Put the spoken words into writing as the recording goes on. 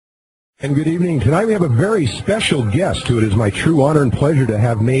And good evening. Tonight we have a very special guest who it is my true honor and pleasure to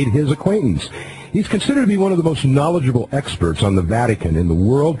have made his acquaintance. He's considered to be one of the most knowledgeable experts on the Vatican in the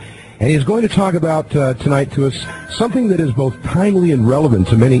world, and he's going to talk about tonight to us something that is both timely and relevant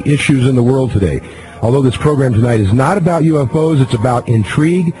to many issues in the world today. Although this program tonight is not about UFOs, it's about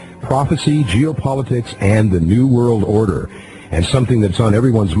intrigue, prophecy, geopolitics, and the New World Order. And something that's on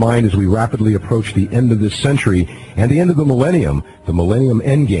everyone's mind as we rapidly approach the end of this century and the end of the Millennium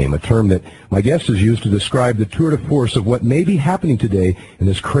Endgame, a term that my guest has used to describe the tour de force of what may be happening today in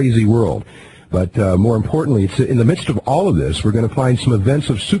this crazy world. But more importantly, it's in the midst of all of this, we're going to find some events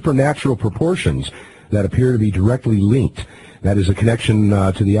of supernatural proportions that appear to be directly linked. That is a connection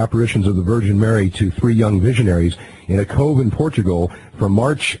to the apparitions of the Virgin Mary to three young visionaries in a cove in Portugal from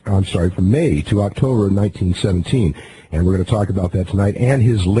May to October of 1917. And we're going to talk about that tonight, and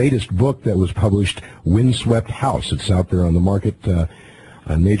his latest book that was published, Windswept House. It's out there on the market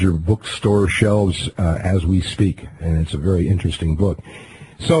on major bookstore shelves as we speak, and it's a very interesting book.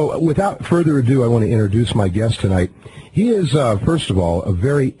 So without further ado, I want to introduce my guest tonight. He is, first of all, a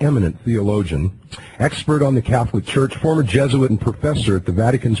very eminent theologian, expert on the Catholic Church, former Jesuit and professor at the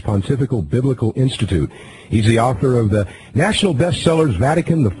Vatican's Pontifical Biblical Institute. He's the author of the national bestsellers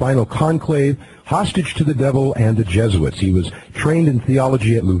Vatican, The Final Conclave, Hostage to the Devil, and the Jesuits. He was trained in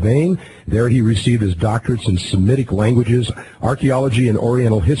theology at Louvain. There he received his doctorates in Semitic languages, archaeology, and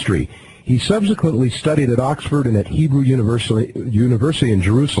Oriental history. He subsequently studied at Oxford and at Hebrew University in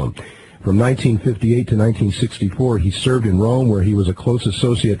Jerusalem. From 1958 to 1964, he served in Rome, where he was a close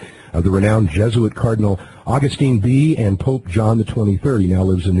associate of the renowned Jesuit Cardinal Augustine B. and Pope John the 23rd. He now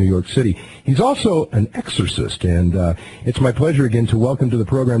lives in New York City. He's also an exorcist, and it's my pleasure again to welcome to the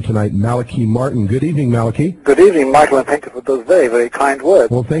program tonight Malatchi Martin. Good evening, Malatchi. Good evening, Michael, and thank you for those very, very kind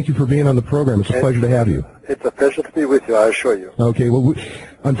words. Well, thank you for being on the program. It's a pleasure to have you. It's a pleasure to be with you, I assure you. Okay, well,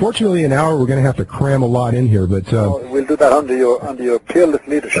 unfortunately, an hour we're going to have to cram a lot in here, but we'll do that under your peerless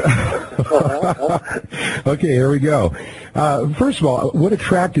leadership. Okay, here we go. First of all, what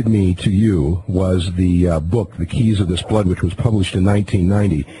attracted me to you was the book, The Keys of This Blood, which was published in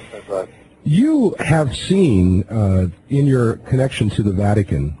 1990. That's right. You have seen, in your connection to the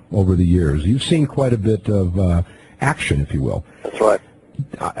Vatican over the years, you've seen quite a bit of action, if you will. That's right.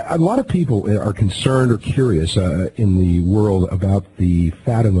 A lot of people are concerned or curious in the world about the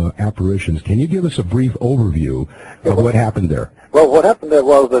Fatima apparitions. Can you give us a brief overview of what happened there? Well, what happened there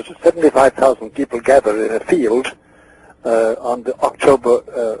was there's 75,000 people gathered in a field on the October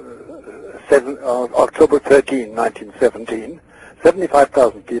 13, 1917.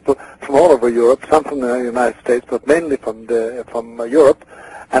 75,000 people from all over Europe, some from the United States, but mainly from Europe,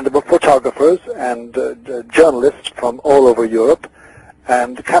 and there were photographers and journalists from all over Europe,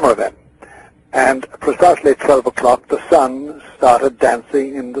 and cameramen. And precisely at 12 o'clock, the sun started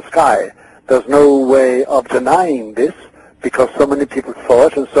dancing in the sky. There's no way of denying this because so many people saw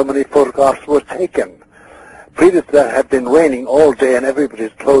it and so many photographs were taken. Previously, it had been raining all day and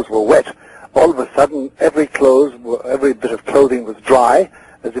everybody's clothes were wet. All of a sudden, every bit of clothing was dry,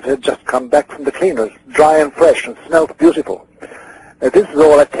 as if it had just come back from the cleaners, dry and fresh and smelled beautiful. This is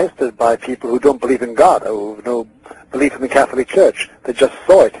all attested by people who don't believe in God, who have no belief in the Catholic Church. They just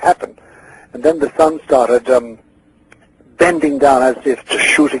saw it happen. And then the sun started bending down as if to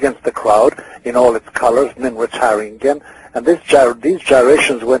shoot against the crowd in all its colors, and then retiring again. And these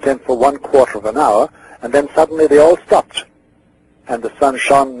gyrations went in for 1/4 of an hour, and then suddenly they all stopped. And the sun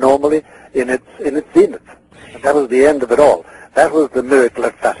shone normally in its zenith. And that was the end of it all. That was the miracle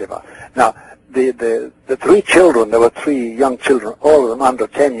at Fatima. Now, the three children, there were three young children, all of them under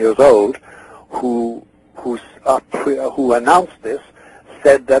 10 years old, who announced this,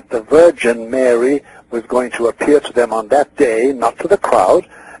 said that the Virgin Mary was going to appear to them on that day, not to the crowd,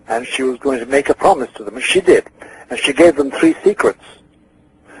 and she was going to make a promise to them, and she did. And she gave them 3 secrets.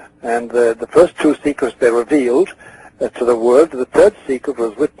 And the first 2 secrets they revealed to the world. The third secret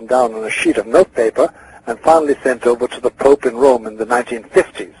was written down on a sheet of notepaper and finally sent over to the Pope in Rome in the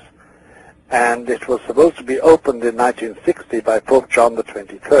 1950s. And it was supposed to be opened in 1960 by Pope John the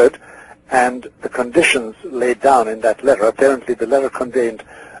 23rd, and the conditions laid down in that letter, apparently the letter contained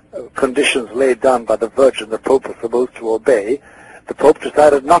conditions laid down by the Virgin the Pope was supposed to obey. The Pope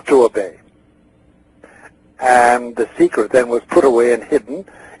decided not to obey. And the secret then was put away and hidden.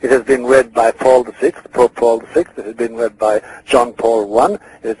 It has been read by Paul VI, Pope Paul VI. It has been read by John Paul I. It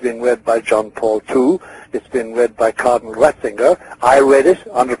has been read by John Paul II. It's been read by Cardinal Ratzinger. I read it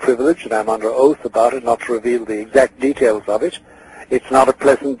under privilege, and I'm under oath about it, not to reveal the exact details of it. It's not a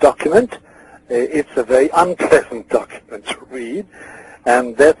pleasant document. It's a very unpleasant document to read.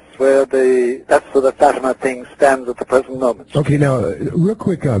 And that's where the Fatima thing stands at the present moment. Okay, now, real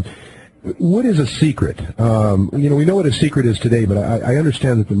quick, What is a secret? We know what a secret is today, but I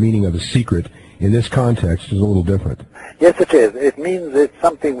understand that the meaning of a secret in this context is a little different. Yes, it is. It means it's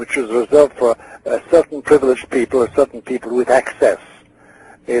something which is reserved for certain privileged people or certain people with access.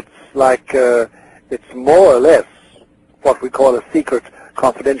 It's like, it's more or less what we call a secret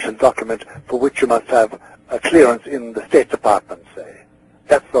confidential document for which you must have a clearance in the State Department, say.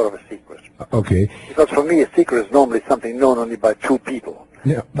 That's sort of a secret. Okay. Because for me, a secret is normally something known only by two people.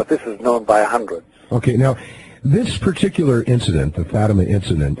 Yeah. But this is known by hundreds. Okay, now, this particular incident, the Fatima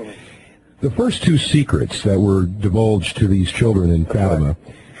incident, the first two secrets that were divulged to these children in Fatima,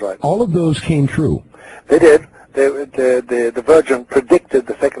 That's right. all of those came true. They did. The Virgin predicted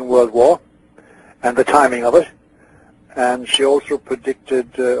the Second World War and the timing of it, and she also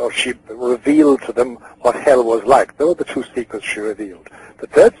predicted, or she revealed to them what hell was like. Those were the two secrets she revealed. The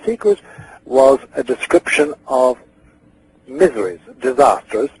third secret was a description of miseries,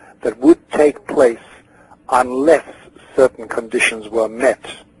 disasters that would take place unless certain conditions were met.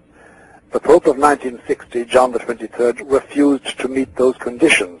 The Pope of 1960, John the 23rd, refused to meet those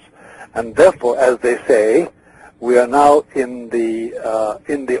conditions, and therefore, as they say, we are now in the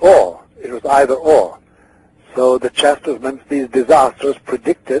or. It was either or. So the chastisements, these disasters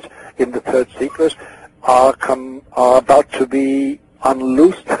predicted in the third secret, are about to be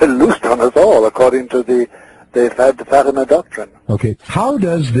loosed on us all, according to the Fatima doctrine. Okay. How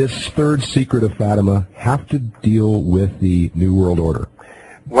does this third secret of Fatima have to deal with the New World Order?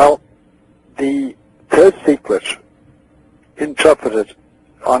 Well, the third secret, interpreted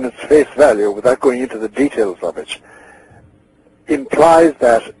on its face value, without going into the details of it, implies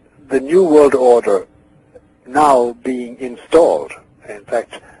that the New World Order now being installed, in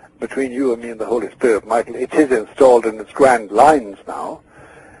fact, between you and me and the Holy Spirit, Michael, it is installed in its grand lines now,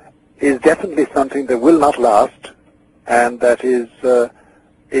 is definitely something that will not last and that is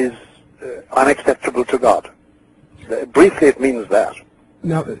unacceptable to God. Briefly, it means that.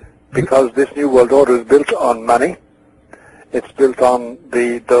 Now, because this New World Order is built on money, it's built on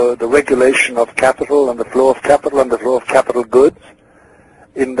the regulation of capital and the flow of capital and the flow of capital goods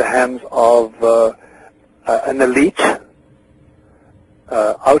in the hands of an elite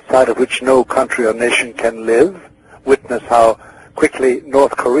outside of which no country or nation can live. Witness how quickly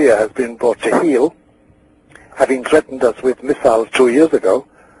North Korea has been brought to heel. Having threatened us with missiles 2 years ago,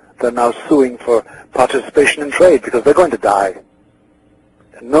 they're now suing for participation in trade because they're going to die.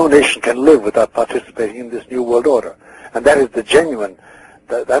 No nation can live without participating in this New World Order. And that is the genuine,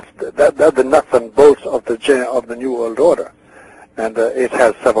 that's the nuts and bolts of the New World Order. And it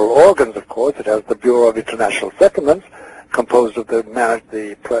has several organs, of course. It has the Bureau of International Settlements, composed of the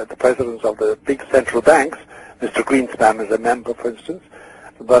presidents of the big central banks. Mr. Greenspan is a member, for instance.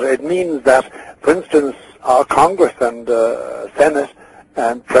 But it means that, for instance, our Congress and Senate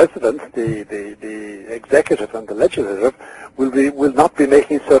and President, the executive and the legislative, will not be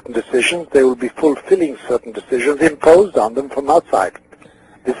making certain decisions. They will be fulfilling certain decisions imposed on them from outside.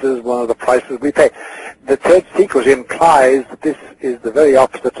 This is one of the prices we pay. The third secret implies that this is the very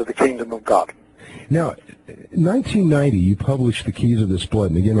opposite of the kingdom of God. Now, in 1990, you published The Keys of This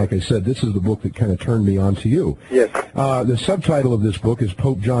Blood. And again, like I said, this is the book that kind of turned me on to you. Yes. The subtitle of this book is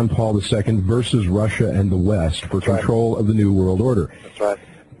Pope John Paul II versus Russia and the West for Control of the New World Order. That's right.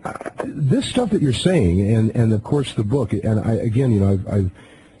 This stuff that you're saying, and of course the book, and I've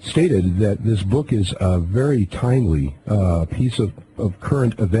stated that this book is a very timely piece of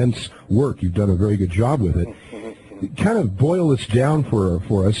current events work. You've done a very good job with it. Kind of boil this down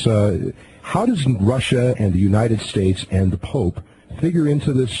for us. How does Russia and the United States and the Pope figure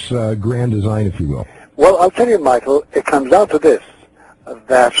into this grand design, if you will? Well, I'll tell you, Michael, it comes down to this,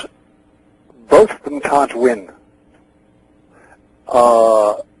 that both of them can't win.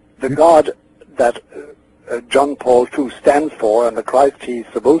 The God that John Paul II stands for and the Christ he's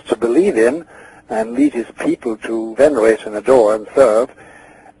supposed to believe in and lead his people to venerate and adore and serve,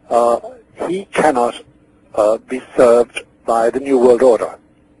 he cannot be served by the New World Order,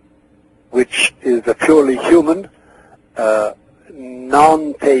 which is a purely human,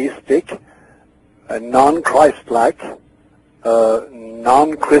 non-theistic, non-Christ-like,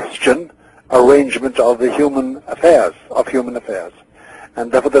 non-Christian arrangement of the human affairs, and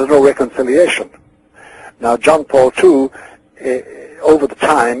therefore there's no reconciliation. Now, John Paul II, over the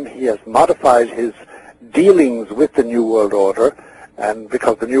time, he has modified his dealings with the New World Order, and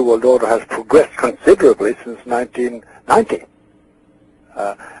because the New World Order has progressed considerably since 1990,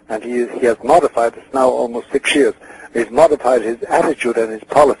 and he has modified, it's now almost 6 years, he's modified his attitude and his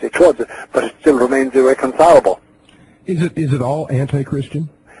policy towards it, but it still remains irreconcilable. Is it all anti-Christian?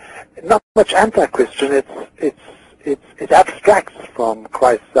 Not much anti-Christian. it abstracts from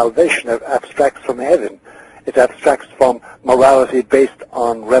Christ's salvation, it abstracts from heaven, it abstracts from morality based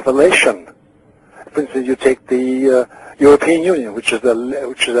on revelation. For instance, you take the European Union, which is a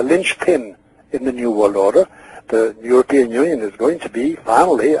linchpin in the New World Order. The European Union is going to be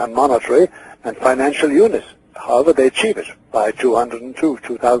finally a monetary and financial unit, however they achieve it, by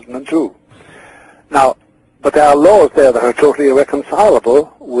 2002. Now, but there are laws there that are totally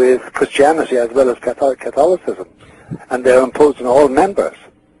irreconcilable with Christianity as well as Catholicism, and they're imposed on all members.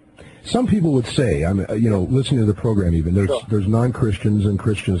 Some people would say, listening to the program even, there's non-Christians and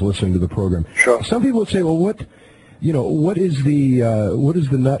Christians listening to the program. Sure. Some people would say, well, what is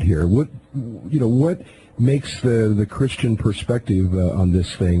the nut here? What makes the Christian perspective on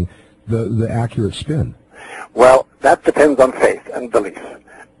this thing the accurate spin? Well, that depends on faith and belief.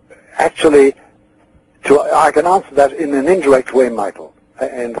 Actually, I can answer that in an indirect way, Michael,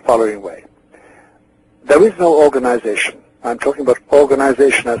 in the following way. There is no organization. I'm talking about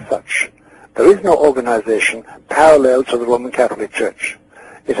organization as such. There is no organization parallel to the Roman Catholic Church.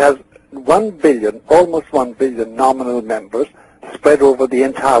 It has 1 billion, almost 1 billion nominal members spread over the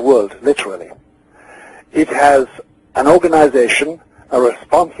entire world, literally. It has an organization, a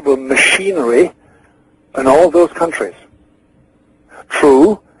responsible machinery in all those countries.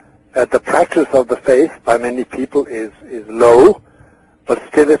 True, the practice of the faith by many people is low, but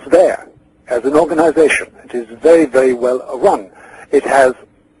still it's there. As an organization, it is very, very well run. It has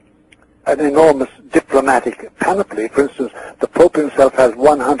an enormous diplomatic panoply. For instance, the Pope himself has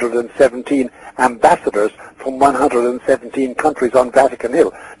 117 ambassadors from 117 countries on Vatican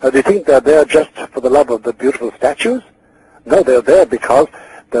Hill. Now, do you think they're there just for the love of the beautiful statues? No, they're there because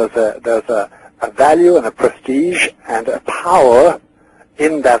there's a value and a prestige and a power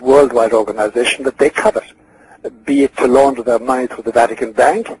in that worldwide organization that they covet, be it to launder their money through the Vatican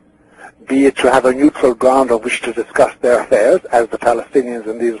Bank, be it to have a neutral ground on which to discuss their affairs, as the Palestinians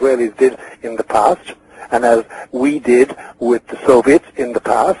and the Israelis did in the past, and as we did with the Soviets in the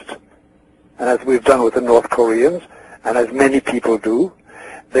past, and as we've done with the North Koreans, and as many people do.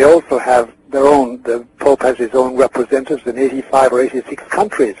 They also have their own, the Pope has his own representatives in 85 or 86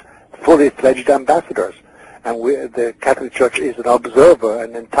 countries, fully fledged ambassadors. And the Catholic Church is an observer,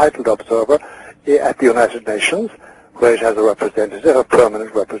 an entitled observer at the United Nations, where it has a representative, a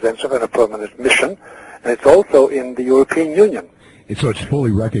permanent representative, and a permanent mission. And it's also in the European Union. So it's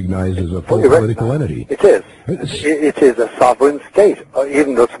fully recognized as a full political entity. It is. It is a sovereign state,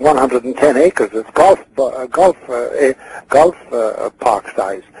 even though it's 110 acres. It's golf park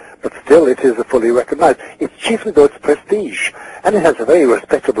size. But still, it is fully recognized. It's chiefly though its prestige. And it has a very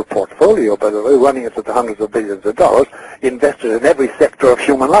respectable portfolio, by the way, running into the hundreds of billions of dollars, invested in every sector of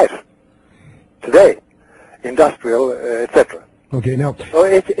human life today, industrial, etc. Okay, now. So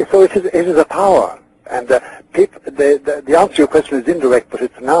it is a power. And the answer to your question is indirect, but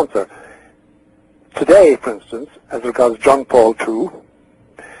it's an answer. Today, for instance, as regards John Paul II,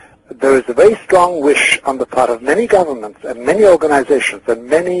 there is a very strong wish on the part of many governments and many organizations and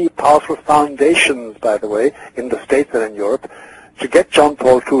many powerful foundations, by the way, in the States and in Europe, to get John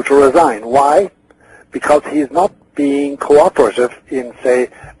Paul II to resign. Why? Because he is not being cooperative in, say,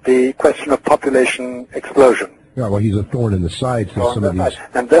 the question of population explosion. Yeah, well, he's a thorn in the side to some of these.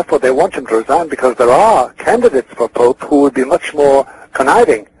 And therefore they want him to resign because there are candidates for Pope who would be much more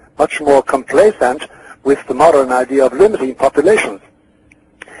conniving, much more complacent with the modern idea of limiting populations.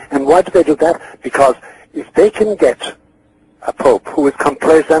 And why do they do that? Because if they can get a Pope who is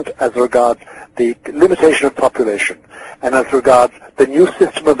complacent as regards the limitation of population and as regards the new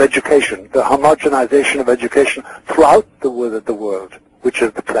system of education, the homogenization of education throughout the world, which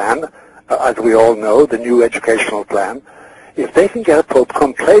is the plan, as we all know, the new educational plan, if they can get a Pope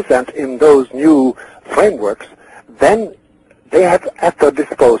complacent in those new frameworks, then they have at their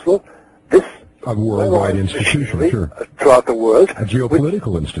disposal this a worldwide institution, sure, throughout the world. A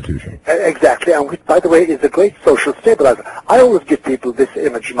geopolitical institution. Exactly, and which, by the way, is a great social stabilizer. I always give people this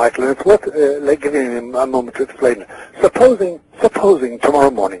image, Michael, and it's worth giving a moment to explain it. Supposing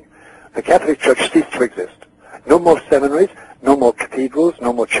tomorrow morning the Catholic Church ceased to exist. No more seminaries, no more cathedrals,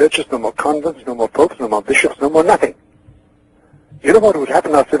 no more churches, no more convents, no more popes, no more bishops, no more nothing. You know what would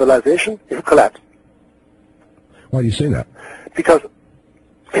happen to our civilization? It would collapse. Why do you say that? Because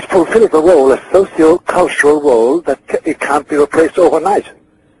it fulfills a role, a socio-cultural role that it can't be replaced overnight.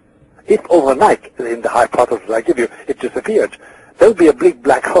 If overnight, in the hypothesis I give you, it disappeared, there'll be a big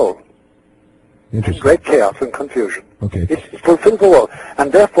black hole. Interesting. Great chaos and confusion. Okay. It fulfills a role,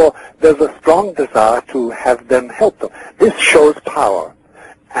 and therefore there's a strong desire to have them help them. This shows power,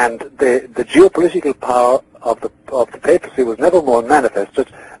 and the geopolitical power of the papacy was never more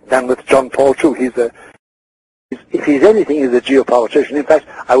manifested than with John Paul II. He's a If he's anything, he's a geopolitician. In fact,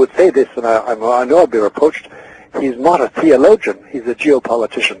 I would say this, and I know I'll be reproached, he's not a theologian, he's a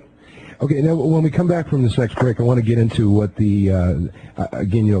geopolitician. Okay, now when we come back from this next break, I want to get into what the,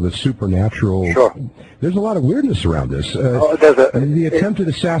 again, the supernatural... Sure. There's a lot of weirdness around this. The attempted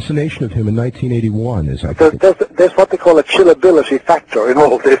assassination of him in 1981 is... There's what they call a chillability factor in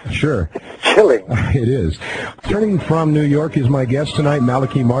all this. Sure. It's chilling. It is. Turning from New York is my guest tonight,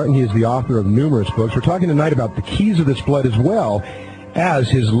 Malatchi Martin. He is the author of numerous books. We're talking tonight about the keys of this blood as well as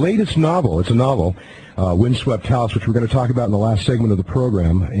his latest novel. It's a novel. Windswept House, which we're going to talk about in the last segment of the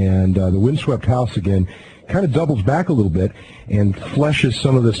program. And the Windswept House, again, kind of doubles back a little bit and fleshes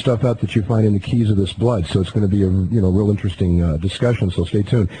some of the stuff out that you find in the keys of this blood. So it's going to be a real interesting discussion, so stay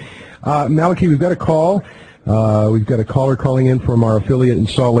tuned. Malatchi, we've got a call. We've got a caller calling in from our affiliate in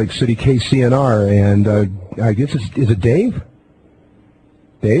Salt Lake City, KCNR. And I guess, is it Dave?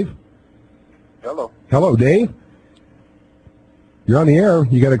 Dave? Hello. Hello, Dave. You're on the air.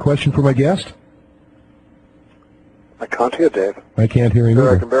 You got a question for my guest? I can't hear Dave. I can't hear him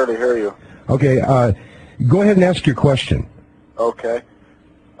either. I can barely hear you. Okay, go ahead and ask your question. Okay.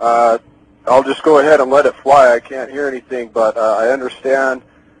 I'll just go ahead and let it fly. I can't hear anything, but I understand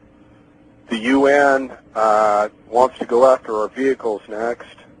the UN wants to go after our vehicles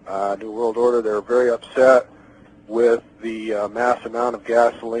next. New World Order, they're very upset with the mass amount of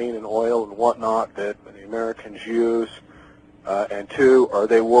gasoline and oil and whatnot that the Americans use. And two, are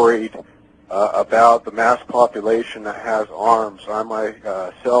they worried about the mass population that has arms? I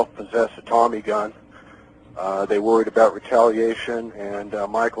myself possess a Tommy gun. They worried about retaliation, and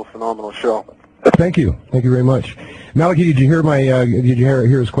Michael, phenomenal show. Thank you. Thank you very much. Malatchi, did you hear did you hear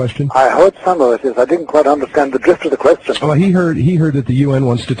his question? I heard some of it. Yes, I didn't quite understand the drift of the question. Well, he heard that the UN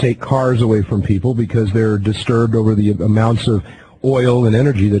wants to take cars away from people because they're disturbed over the amounts of oil and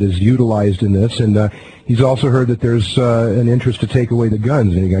energy that is utilized in this, and he's also heard that there's an interest to take away the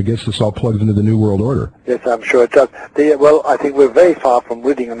guns, and I guess this all plugs into the New World Order. Yes, I'm sure it does. Well, I think we're very far from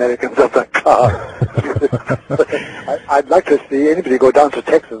ridding Americans of their cars. I'd like to see anybody go down to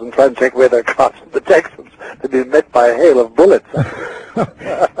Texas and try and take away their cars from the Texans. They'd be met by a hail of bullets.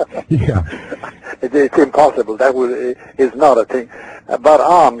 Yeah. It's impossible. That is not a thing. About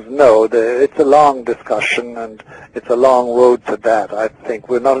arms, no. It's a long discussion, and it's a long road to that. I think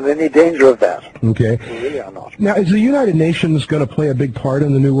we're not in any danger of that. Okay. We really are not. Now, is the United Nations going to play a big part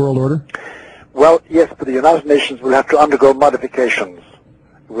in the New World Order? Well, yes, but the United Nations will have to undergo modifications.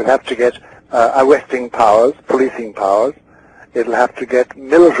 We'll have to get arresting powers, policing powers. It'll have to get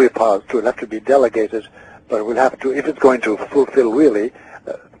military powers, too. It'll have to be delegated, but we'll have to, if it's going to fulfill really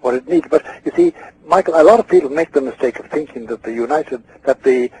what it needs. But you see, Michael, a lot of people make the mistake of thinking that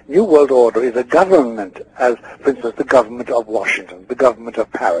the New World Order is a government, as, for instance, the government of Washington, the government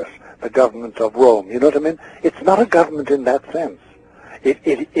of Paris, the government of Rome. You know what I mean? It's not a government in that sense.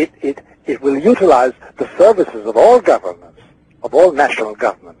 It will utilize the services of all governments, of all national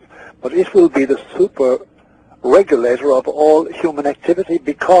governments, but it will be the super regulator of all human activity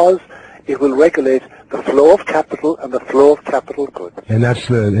because it will regulate the flow of capital and the flow of capital goods.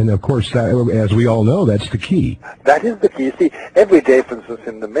 And of course, as we all know, that's the key. That is the key. You see, every day, for instance,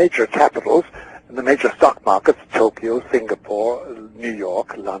 in the major capitals, in the major stock markets, Tokyo, Singapore, New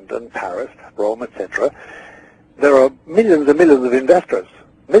York, London, Paris, Rome, etc., there are millions and millions of investors.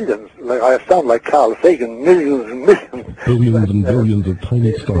 Millions. I sound like Carl Sagan. Millions and millions. Billions and billions of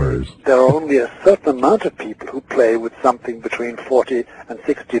tiny stars. There are only a certain amount of people who play with something between 40 and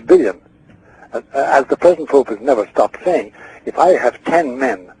 60 billion. As the present Pope has never stopped saying, if I have 10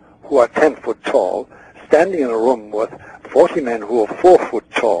 men who are 10 foot tall, standing in a room with 40 men who are 4 foot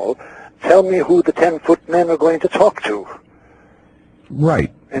tall, tell me who the 10-foot men are going to talk to.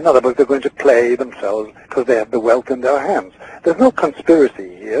 Right. In other words, they're going to play themselves because they have the wealth in their hands. There's no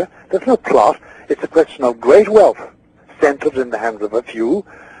conspiracy here. There's no plot. It's a question of great wealth centered in the hands of a few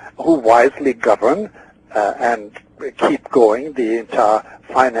who wisely govern and keep going the entire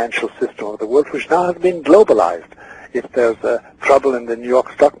financial system of the world, which now has been globalized. If there's trouble in the New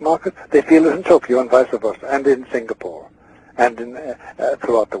York stock market, they feel it in Tokyo and vice versa, and in Singapore, and in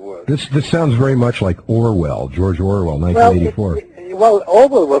throughout the world. This sounds very much like Orwell, George Orwell, 1984. Well,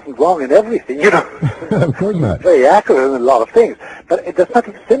 Orwell wasn't wrong in everything, you know. Of course not. Very accurate in a lot of things. But there's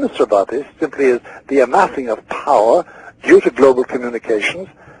nothing sinister about this. It simply is the amassing of power due to global communications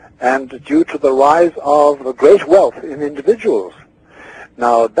and due to the rise of great wealth in individuals.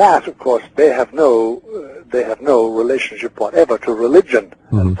 Now that, of course, they have no relationship whatever to religion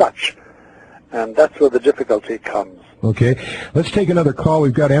as such. And that's where the difficulty comes. Okay. Let's take another call.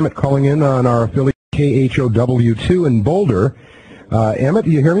 We've got Emmett calling in on our affiliate KHOW2 in Boulder. Emmett,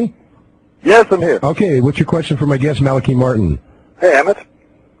 do you hear me? Yes, I'm here. Okay, what's your question for my guest, Malachi Martin? Hey, Emmett.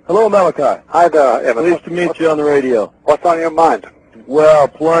 Hello, Malachi. Hi there, Emmett. Pleased to meet you on the radio. What's on your mind? Well,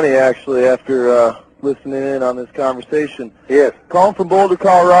 plenty, actually, after listening in on this conversation. Yes. Calling from Boulder,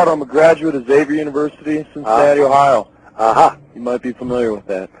 Colorado. I'm a graduate of Xavier University, Cincinnati, Ohio. Uh-huh. You might be familiar with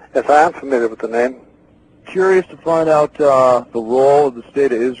that. Yes, I am familiar with the name. Curious to find out the role of the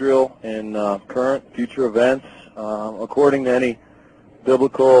state of Israel in current, future events, according to any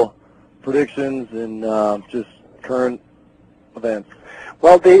biblical predictions and just current events.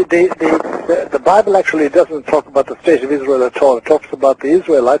 Well, the Bible actually doesn't talk about the state of Israel at all. It talks about the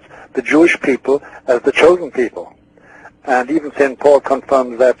Israelites, the Jewish people, as the chosen people. And even St. Paul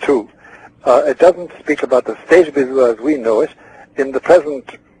confirms that too. It doesn't speak about the state of Israel as we know it. In the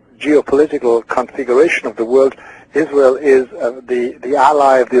present geopolitical configuration of the world, Israel is the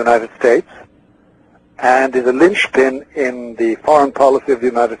ally of the United States and is a linchpin in the foreign policy of the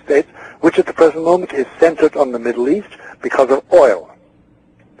United States, which at the present moment is centered on the Middle East because of oil.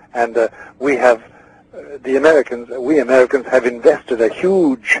 And we Americans have invested a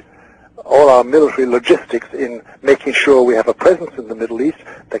huge, all our military logistics in making sure we have a presence in the Middle East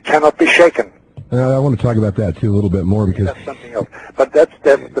that cannot be shaken. I want to talk about that too a little bit more because that's something else. But that's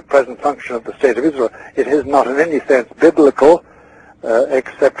the present function of the state of Israel. It is not in any sense biblical,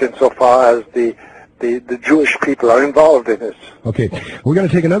 except insofar as the Jewish people are involved in it. Okay, we're going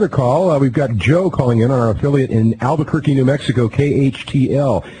to take another call. We've got Joe calling in, our affiliate in Albuquerque, New Mexico,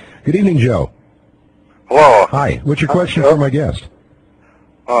 KHTL. Good evening, Joe. Hello. Hi. What's your question for my guest?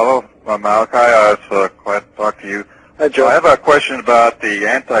 Hello, I'm Malachi. It's glad to talk to you. Hi, Joe. I have a question about the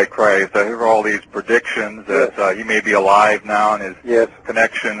Antichrist. I hear all these predictions that he may be alive now and his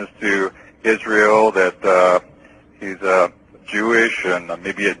connections to Israel, that he's Jewish and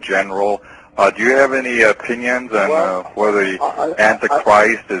maybe a general. Do you have any opinions on whether the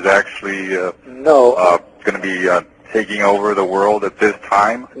Antichrist is actually going to be taking over the world at this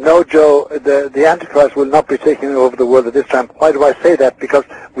time? No, Joe, the Antichrist will not be taking over the world at this time. Why do I say that? Because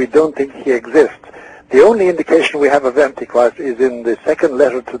we don't think he exists. The only indication we have of Antichrist is in the second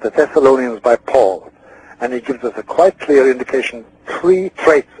letter to the Thessalonians by Paul. And he gives us a quite clear indication, 3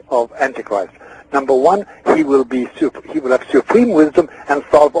 traits of Antichrist. Number 1, he will have supreme wisdom and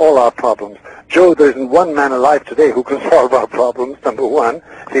solve all our problems. Joe, there isn't one man alive today who can solve our problems, number 1.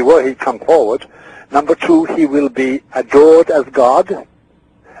 If he were, he'd come forward. Number 2, he will be adored as God.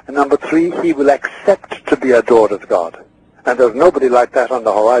 And number 3, he will accept to be adored as God. And there's nobody like that on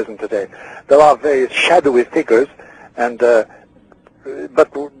the horizon today. There are various shadowy figures, and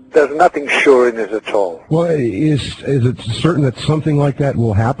but there's nothing sure in it at all. Well, is it certain that something like that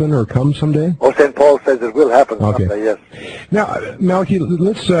will happen or come someday? Oh, St. Paul says it will happen someday, yes. Now, Malachi,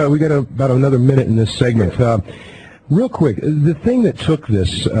 let's we got about another minute in this segment. Real quick, the thing that took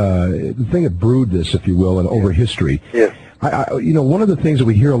this, the thing that brewed this, if you will, and over history. Yes. One of the things that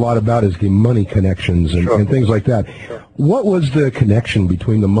we hear a lot about is the money connections and things like that. Sure. What was the connection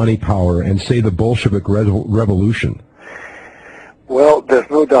between the money power and, say, the Bolshevik revolution? Well, there's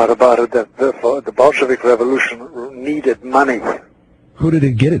no doubt about it that the Bolshevik revolution needed money. Who did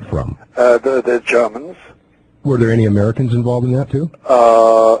it get it from? The Germans. Were there any Americans involved in that too?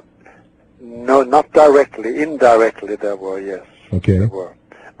 No, not directly. Indirectly, there were, yes. Okay.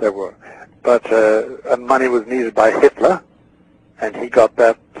 There were. But money was needed by Hitler, and he got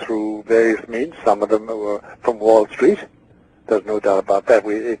that through various means. Some of them were from Wall Street. There's no doubt about that.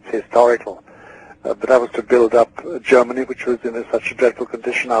 It's historical. But that was to build up Germany, which was in such a dreadful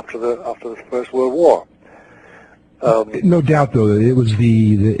condition after the First World War. No doubt, though, that it was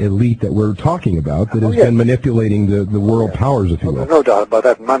the elite that we're talking about that has been manipulating the world powers, if you will. There's no doubt about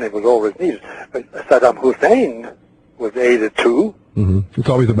that. Money was always needed. Saddam Hussein was aided too. Mm-hmm. It's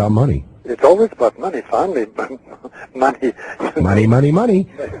always about money. It's always about money, finally. Money. Money.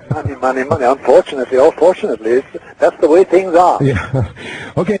 Unfortunately or fortunately, that's the way things are. Yeah.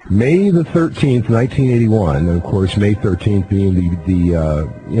 Okay. May the 13th, 1981, and of course May 13th being the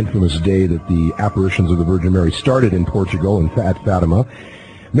infamous day that the apparitions of the Virgin Mary started in Portugal and at Fatima.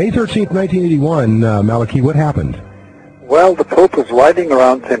 May 13th, 1981, Malachi, what happened? Well, the Pope was riding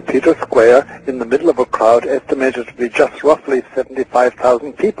around St. Peter's Square in the middle of a crowd estimated to be just roughly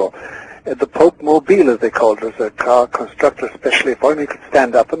 75,000 people. The Pope Mobile, as they called it, was a car constructed especially for him. He could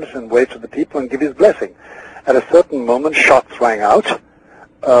stand up in it and wave to the people and give his blessing. At a certain moment, shots rang out.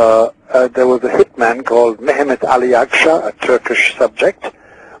 There was a hitman called Mehmet Ali Akşa, a Turkish subject,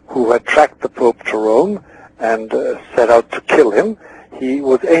 who had tracked the Pope to Rome and set out to kill him. He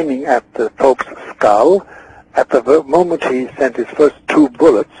was aiming at the Pope's skull. At the moment he sent his first 2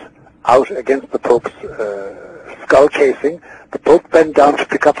 bullets out against the Pope's skull casing, the Pope bent down to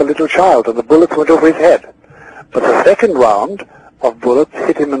pick up a little child, and the bullets went over his head. But the second round of bullets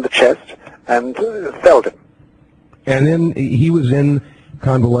hit him in the chest and felled him. And then he was in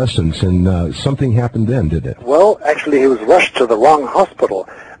convalescence, and something happened then, did it? Well, actually, he was rushed to the wrong hospital.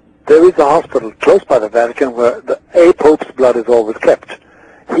 There is a hospital close by the Vatican where a Pope's blood is always kept.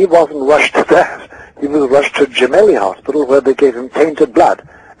 He wasn't rushed to that. He was rushed to Gemelli Hospital, where they gave him tainted blood,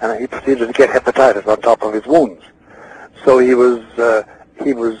 and he proceeded to get hepatitis on top of his wounds. So he was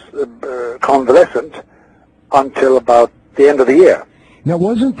convalescent until about the end of the year. Now,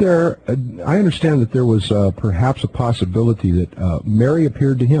 wasn't there, I understand that there was perhaps a possibility that Mary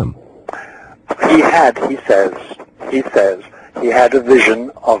appeared to him. He says, he had a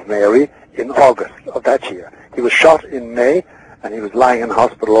vision of Mary in August of that year. He was shot in May, and he was lying in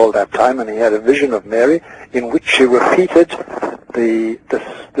hospital all that time, and he had a vision of Mary in which she repeated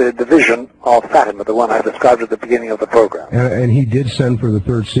the vision of Fatima, the one I described at the beginning of the program. And he did send for the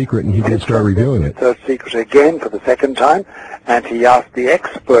third secret, and he did start reviewing it. The third secret again for the second time, and he asked the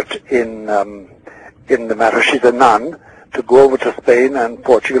expert in the matter, she's a nun, to go over to Spain and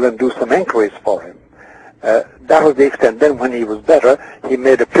Portugal and do some inquiries for him. That was the extent. Then when he was better, he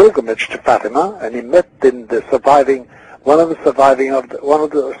made a pilgrimage to Fatima, and he met one of the surviving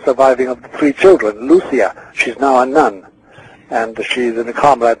of the three children, Lucia. She's now a nun, and she's in a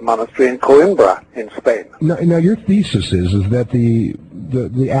Carmelite monastery in Coimbra in Spain. Now your thesis is that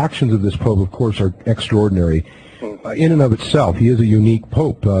the actions of this Pope, of course, are extraordinary. In and of itself, he is a unique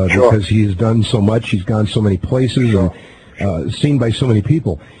Pope because he's done so much, he's gone so many places, and seen by so many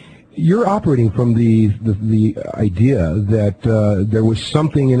people. You're operating from the idea that there was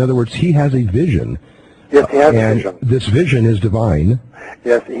something, in other words, he has a vision. Yes, he has a vision. This vision is divine.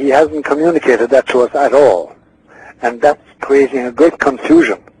 Yes, he hasn't communicated that to us at all. And that's creating a great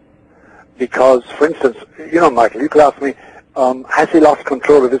confusion. Because, for instance, Michael, you could ask me, has he lost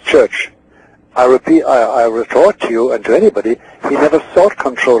control of his church? I retort to you and to anybody, he never sought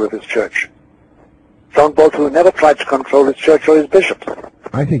control of his church. John Paul II never tried to control his church or his bishops.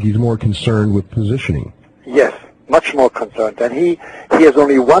 I think he's more concerned with positioning. Yes, much more concerned. And he has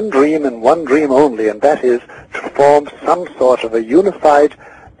only one dream and one dream only, and that is to form some sort of a unified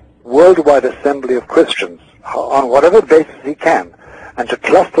worldwide assembly of Christians on whatever basis he can, and to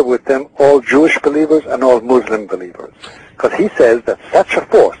cluster with them all Jewish believers and all Muslim believers. Because he says that such a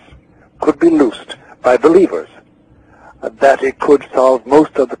force could be loosed by believers, that it could solve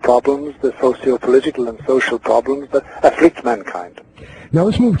most of the problems, the socio-political and social problems that afflict mankind. Now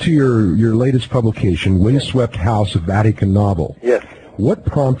let's move to your latest publication, Windswept House, a Vatican Novel. Yes. What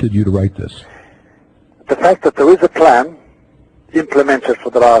prompted you to write this? The fact that there is a plan implemented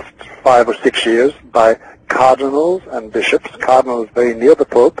for the last 5 or 6 years by cardinals and bishops, cardinals very near the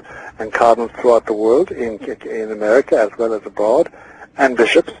Pope and cardinals throughout the world, in America as well as abroad, and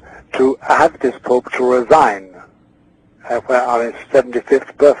bishops, to have this Pope to resign on his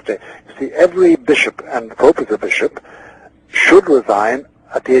 75th birthday. You see, every bishop, and the Pope is a bishop, should resign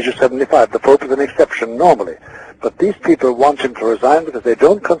at the age of 75. The Pope is an exception normally. But these people want him to resign because they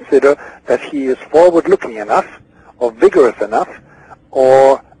don't consider that he is forward-looking enough, or vigorous enough,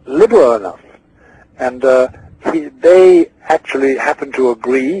 or liberal enough. And they actually happen to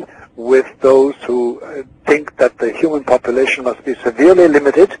agree with those who think that the human population must be severely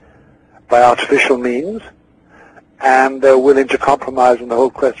limited by artificial means, and they're willing to compromise on the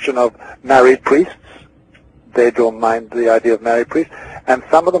whole question of married priests. They don't mind the idea of married priests, and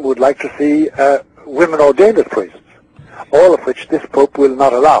some of them would like to see women ordained as priests, all of which this Pope will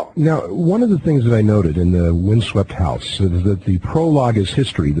not allow. Now, one of the things that I noted in the Windswept House is that the prologue is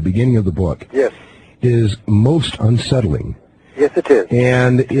history, the beginning of the book, yes, is most unsettling. Yes, it is.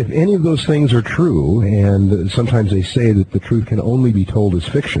 And if any of those things are true, and sometimes they say that the truth can only be told as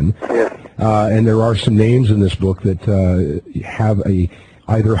fiction, yes, and there are some names in this book that have a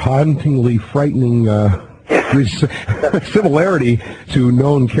either hauntingly frightening similarity to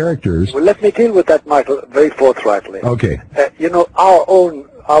known characters. Well, let me deal with that, Michael, very forthrightly. Okay. Our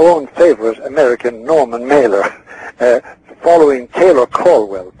own favorite American, Norman Mailer, following Taylor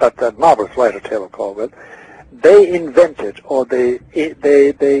Caldwell, that marvelous writer Taylor Caldwell, they invented, or they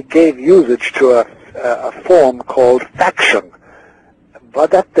gave usage to a form called faction. By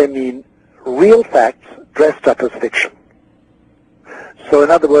that they mean real facts dressed up as fiction. So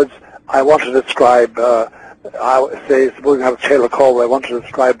in other words, I want to describe, supposing I have Taylor Caldwell, I want to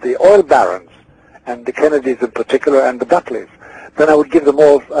describe the oil barons, and the Kennedys in particular, and the Buckleys. Then I would give them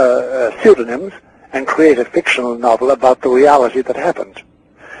all pseudonyms and create a fictional novel about the reality that happened.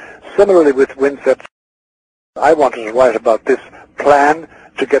 Similarly with Windswept, I wanted to write about this plan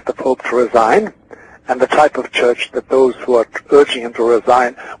to get the Pope to resign, and the type of church that those who are urging him to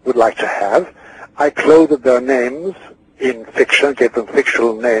resign would like to have. I clothed their names in fiction, gave them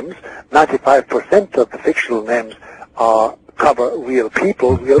fictional names. 95% of the fictional names cover real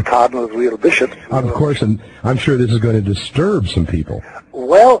people, real cardinals, real bishops. Of course, and I'm sure this is going to disturb some people.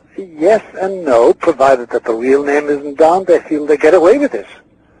 Well, yes and no, provided that the real name isn't down, they feel they get away with it.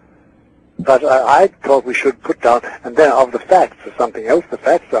 But I thought we should put down, and then of the facts, or something else, the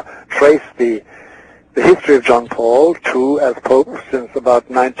facts are trace the history of John Paul II as Pope since about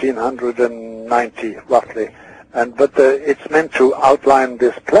 1990, roughly. But it's meant to outline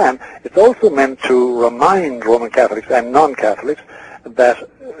this plan. It's also meant to remind Roman Catholics and non-Catholics that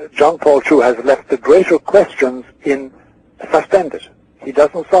John Paul II has left the greater questions suspended. He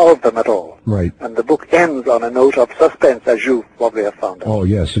doesn't solve them at all. Right. And the book ends on a note of suspense, as you probably have found out. Oh,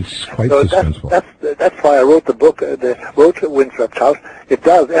 yes, it's quite suspenseful. That's why I wrote the book, wrote Windswept House. It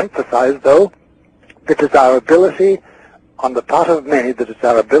does emphasize, though, the desirability on the part of many, the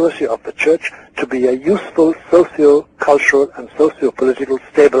desirability of the Church to be a useful socio-cultural and socio-political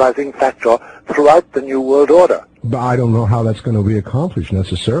stabilizing factor throughout the New World Order. But I don't know how that's going to be accomplished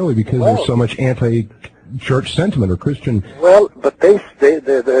necessarily, because there's so much anti-church sentiment or Christian. Well, but the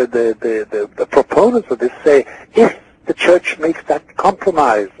proponents of this say if the Church makes that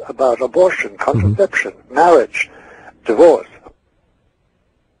compromise about abortion, contraception, marriage, divorce,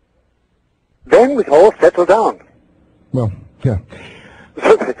 then we all settle down. Well, yeah.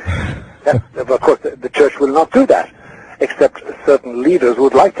 Of course, the Church will not do that, except certain leaders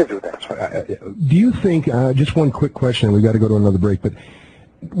would like to do that. Do you think, just one quick question, and we've got to go to another break, but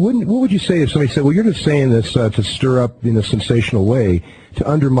what would you say if somebody said, well, you're just saying this to stir up in a sensational way to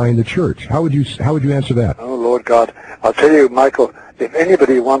undermine the Church? How would you answer that? Oh, Lord God. I'll tell you, Michael, if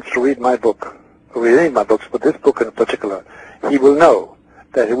anybody wants to read my book, or read any of my books, but this book in particular, he will know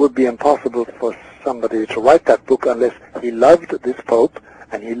that it would be impossible for somebody to write that book unless he loved this Pope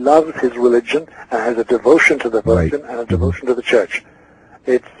and he loves his religion and has a devotion to the Virgin and a devotion to the Church.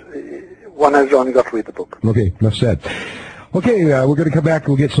 One has only got to read the book. Okay, enough said. Okay, we're going to come back and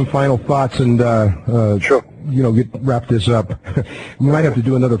we'll get some final thoughts and sure. Wrap this up. We might have to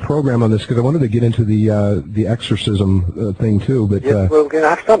do another program on this because I wanted to get into the exorcism thing too. But yes, we're going to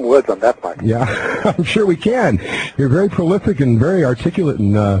have some words on that, Mike. Yeah, I'm sure we can. You're very prolific and very articulate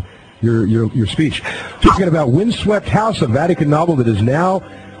in your speech. Talking about Windswept House, a Vatican novel that is now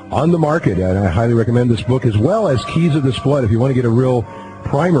on the market, and I highly recommend this book, as well as Keys of this Blood, if you want to get a real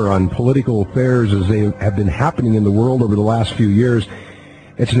primer on political affairs as they have been happening in the world over the last few years.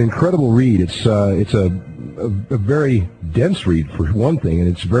 It's an incredible read. It's a very dense read for one thing, and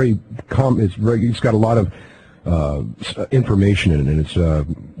it's it's got a lot of information in it, and it's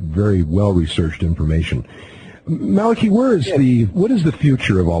very well researched information. Malachi, what is the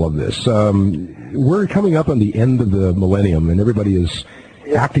future of all of this? We're coming up on the end of the millennium, and everybody is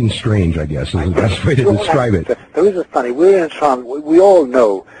acting strange, I guess, is the best way to describe it. There is a funny, we're in transit. We all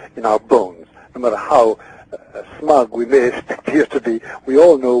know in our bones, no matter how smug we may appear to be, we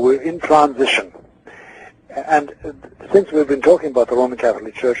all know we're in transition. And since we've been talking about the Roman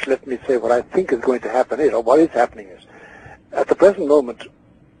Catholic Church, let me say what I think is going to happen or what is happening is, at the present moment,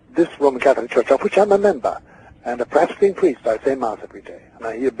 this Roman Catholic Church, of which I'm a member, and a practicing priest, I say Mass every day, and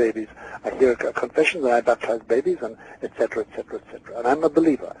I hear babies, I hear confessions, and I baptize babies, and et cetera, et cetera, et cetera. And I'm a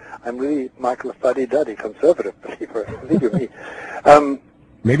believer. I'm really, Michael, a fuddy-duddy, conservative believer, believe you me.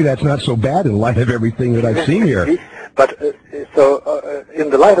 Maybe that's not so bad in light of everything that I've seen here. But in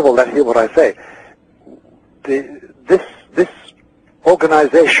the light of all that, hear what I say. This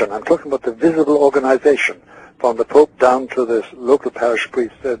organization, I'm talking about the visible organization, from the Pope down to the local parish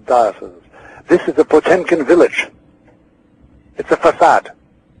priest, dioceses. This is a Potemkin village. It's a facade.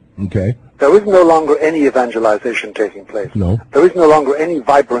 Okay. There is no longer any evangelization taking place. No. There is no longer any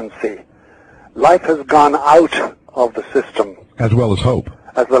vibrancy. Life has gone out of the system. As well as hope.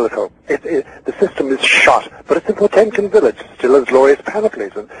 As well as hope. The system is shot, but it's a Potemkin village, still has glorious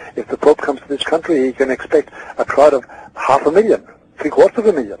panoplies, and if the Pope comes to this country, he can expect a crowd of 500,000,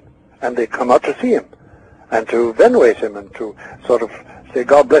 750,000, and they come out to see him, and to venerate him, and to sort of say,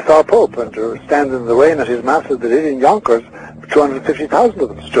 God bless our Pope, and to stand in the rain at his masses that in Yonkers, 250,000 of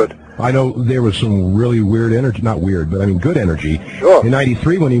them stood. I know there was some really weird energy, not weird, but I mean good energy, sure, in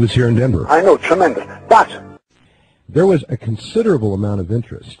 '93 when he was here in Denver. I know, tremendous. But there was a considerable amount of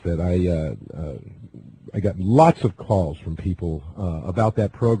interest that I got lots of calls from people about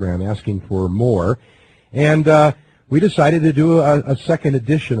that program asking for more, and we decided to do a second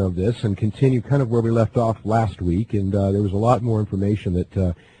edition of this and continue kind of where we left off last week, and there was a lot more information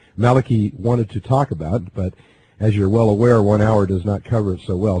that Malachi wanted to talk about, but as you're well aware, 1 hour does not cover it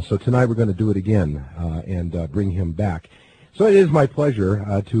so well. So tonight we're going to do it again and bring him back. So it is my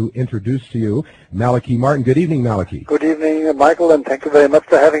pleasure to introduce to you Malatchi Martin. Good evening, Malatchi. Good evening, Michael, and thank you very much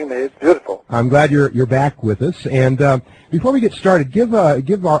for having me. It's beautiful. I'm glad you're back with us. And before we get started, give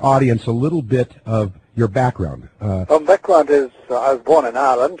our audience a little bit of your background. My background is I was born in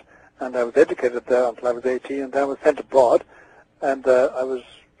Ireland, and I was educated there until I was 18, and then I was sent abroad, and I was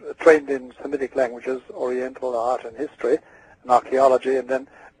trained in Semitic languages, Oriental art and history, and archaeology, and then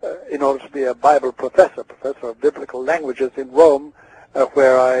in order to be a Bible professor of biblical languages in Rome,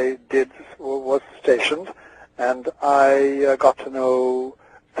 where I was stationed, and I got to know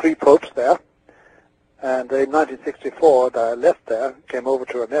 3 popes there. And in 1964, I left there, came over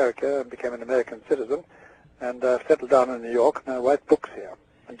to America, and became an American citizen, and settled down in New York, and I write books here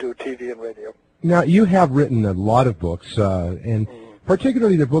and do TV and radio. Now, you have written a lot of books, and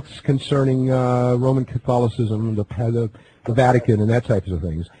particularly the books concerning Roman Catholicism, the Vatican, and that type of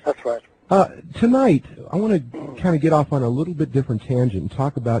things. That's right. Tonight, I want to kind of get off on a little bit different tangent and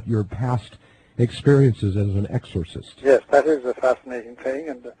talk about your past experiences as an exorcist. Yes, that is a fascinating thing,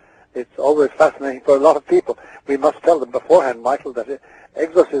 and it's always fascinating for a lot of people. We must tell them beforehand, Michael, that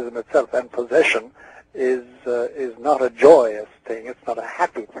exorcism itself and possession is not a joyous thing. It's not a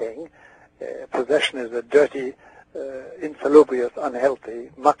happy thing. Possession is a dirty, insalubrious, unhealthy,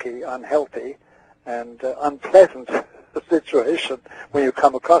 mucky, unhealthy, and unpleasant situation when you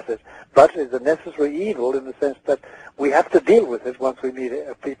come across it. But it's a necessary evil in the sense that we have to deal with it once we meet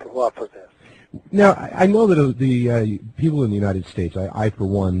people who are possessed. Now, I know that the people in the United States, I for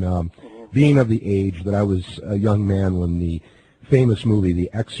one, being of the age that I was a young man when the famous movie The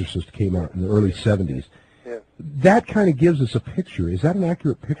Exorcist came out in the early 70s, that kind of gives us a picture. Is that an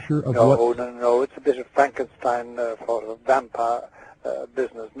accurate picture of what? No, it's a bit of Frankenstein sort of vampire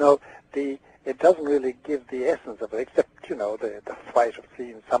business. No, it doesn't really give the essence of it, except, the fright of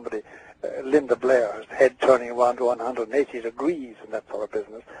seeing somebody, Linda Blair's head turning around to 180 degrees and that sort of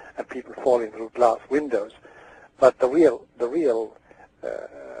business, and people falling through glass windows. But the real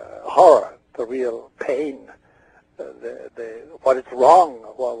horror, the real pain, what is wrong,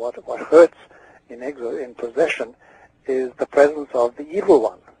 what hurts in possession is the presence of the evil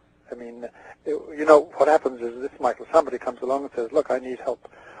one. I mean, what happens is this, Michael, somebody comes along and says, look, I need help.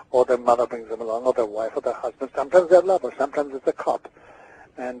 Or their mother brings them along, or their wife, or their husband. Sometimes their lover, sometimes it's a cop.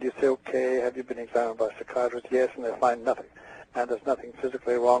 And you say, okay, have you been examined by a psychiatrist? Yes, and they find nothing. And there's nothing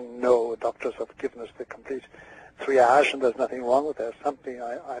physically wrong. No, doctors have given us the complete triage, and there's nothing wrong with that. Something,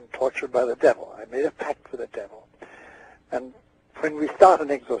 I'm tortured by the devil. I made a pact with the devil. And when we start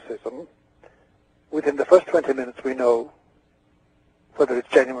an exorcism, within the first 20 minutes we know whether it's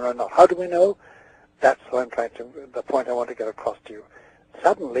genuine or not. How do we know? That's what the point I want to get across to you.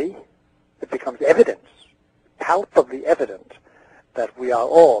 Suddenly, it becomes evidence, palpably evident, that we are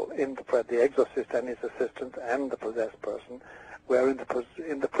all, the exorcist and his assistant and the possessed person, we're in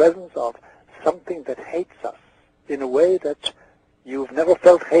the presence of something that hates us in a way that you've never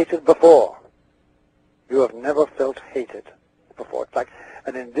felt hated before. You have never felt hated before. It's like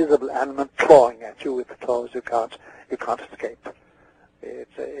an invisible animal clawing at you with the claws you can't escape.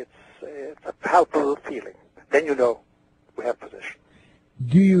 It's a palpable feeling. Then you know we have possession.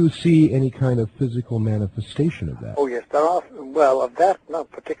 Do you see any kind of physical manifestation of that? Oh, yes, there are. Well, of that,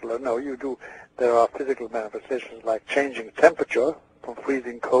 not particular, no, you do. There are physical manifestations like changing temperature from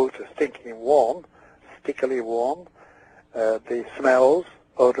freezing cold to stinking warm, stickily warm, the smells,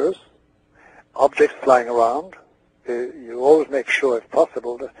 odors, objects flying around. You always make sure, if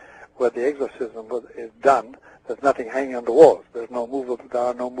possible, that where the exorcism is done, there's nothing hanging on the walls. There are no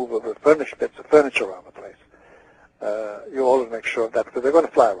movable bits of furniture around the place. You always make sure of that because they're going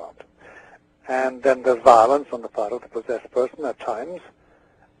to fly around. And then there's violence on the part of the possessed person at times.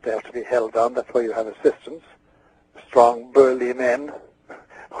 They have to be held down. That's why you have assistants, strong, burly men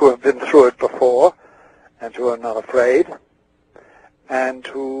who have been through it before and who are not afraid and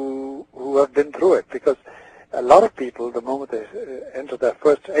who have been through it. Because a lot of people, the moment they enter their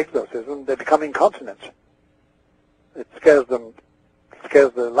first exorcism, they become incontinent. It scares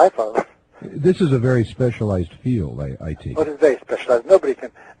the life out of them. This is a very specialized field, I take it. It is very specialized.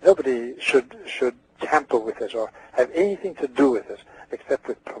 Nobody should tamper with it or have anything to do with it except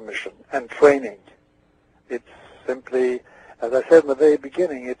with permission and training. It's simply, as I said in the very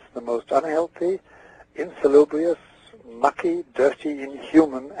beginning, it's the most unhealthy, insalubrious, mucky, dirty,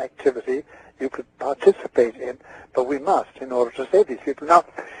 inhuman activity you could participate in, but we must in order to save these people. Now,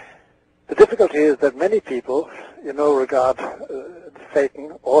 the difficulty is that many people, regard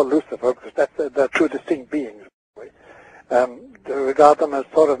Satan or Lucifer, because they're two distinct beings, they regard them as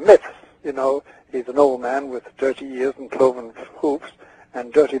sort of myths, You know, he's an old man with dirty ears and cloven hoofs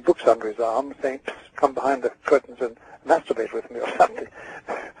and dirty books under his arm, saying, "Come behind the curtains and masturbate with me," or something,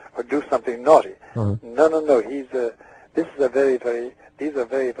 or do something naughty. No. These are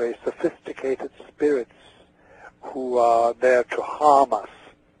very, very sophisticated spirits who are there to harm us,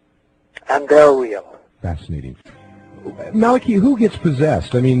 and they're real. Fascinating. Malatchi, who gets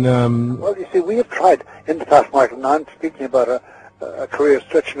possessed? I mean, well, you see, we have tried in the past, Michael, now I'm speaking about a career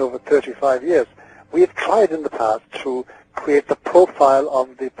stretching over 35 years. We have tried in the past to create the profile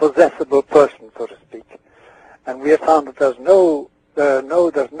of the possessible person, so to speak. And we have found that there's no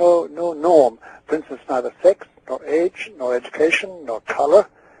norm. For instance, neither sex, nor age, nor education, nor color,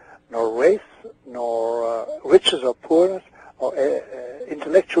 nor race, nor riches or poorness, or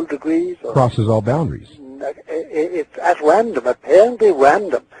intellectual degrees. Crosses all boundaries. It's at random, apparently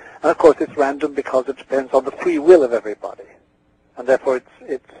random. And of course it's random because it depends on the free will of everybody. And therefore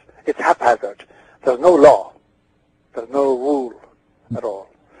it's haphazard. There's no law. There's no rule at all.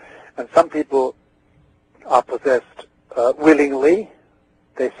 And some people are possessed willingly.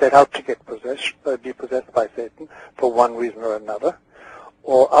 They set out to be possessed by Satan for one reason or another.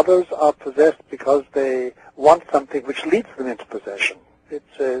 Or others are possessed because they want something which leads them into possession.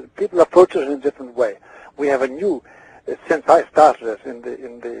 People approach it in a different way. We have a new, since I started it in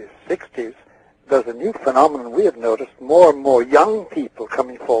the 60s, there's a new phenomenon we have noticed, more and more young people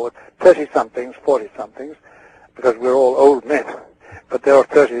coming forward, 30-somethings, 40-somethings, because we're all old men, but there are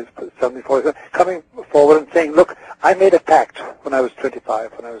 30s, 70s, 40s, coming forward and saying, look, I made a pact when I was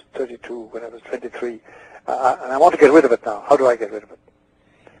 25, when I was 32, when I was 23, and I want to get rid of it now. How do I get rid of it?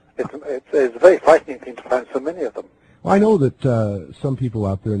 It's a very frightening thing to find so many of them. Well, I know that some people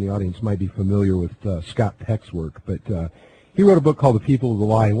out there in the audience might be familiar with Scott Peck's work, but he wrote a book called The People of the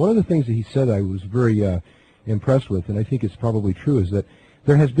Lie, and one of the things that he said I was very impressed with, and I think it's probably true, is that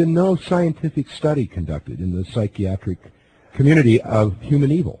there has been no scientific study conducted in the psychiatric community of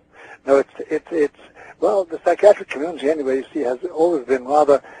human evil. No, well, the psychiatric community, anyway, you see, has always been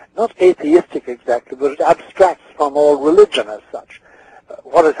rather, not atheistic exactly, but it abstracts from all religion as such.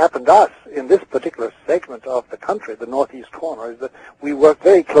 What has happened to us in this particular segment of the country, the northeast corner, is that we work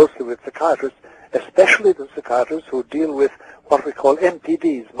very closely with psychiatrists, especially the psychiatrists who deal with what we call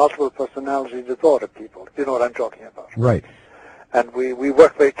MPDs, multiple personality disorder people. You know what I'm talking about. Right. And we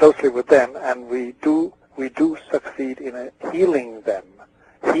work very closely with them, and we do succeed in healing them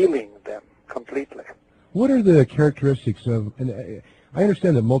completely. What are the characteristics of, and I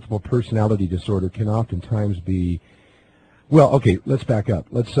understand that multiple personality disorder can oftentimes be, well, okay, let's back up.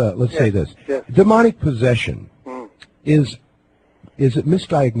 Let's say this. Yes. Demonic possession, is it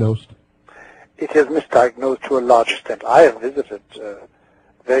misdiagnosed? It is misdiagnosed to a large extent. I have visited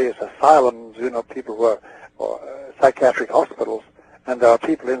various asylums, people who are, or psychiatric hospitals, and there are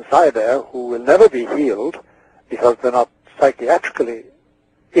people inside there who will never be healed because they're not psychiatrically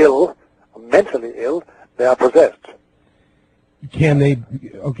ill, or mentally ill, they are possessed. Can they,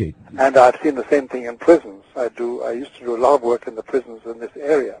 okay. And I've seen the same thing in prisons. I used to do a lot of work in the prisons in this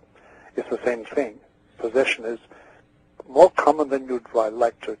area. It's the same thing. Possession is more common than you'd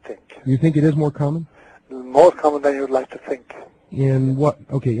like to think. You think it is more common? More common than you'd like to think. In what,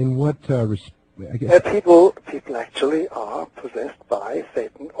 okay, in what I guess people actually are possessed by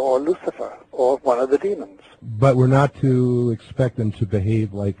Satan or Lucifer or one of the demons. But we're not to expect them to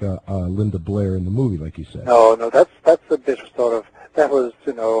behave like Linda Blair in the movie, like you said. No, that's a bit sort of, that was,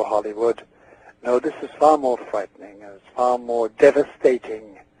 Hollywood. No, this is far more frightening. It's far more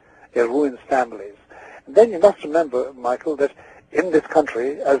devastating. It ruins families. And then you must remember, Michael, that in this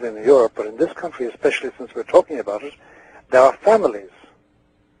country, as in Europe, but in this country especially since we're talking about it, there are families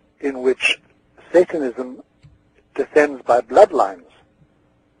in which Satanism descends by bloodlines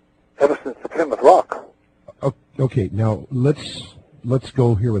ever since the Plymouth Rock. Okay, now let's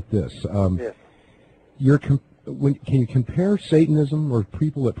go here with this. Yes. Can you compare Satanism or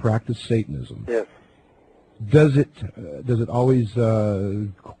people that practice Satanism? Yes. Does it always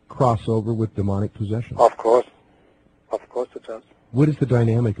cross over with demonic possession? Of course it does. What is the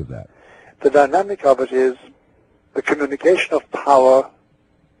dynamic of that? The dynamic of it is the communication of power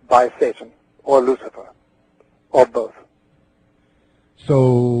by Satan or Lucifer, or both.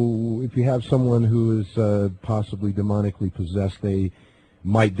 So if you have someone who is possibly demonically possessed, they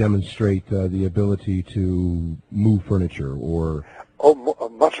might demonstrate the ability to move furniture or... Oh,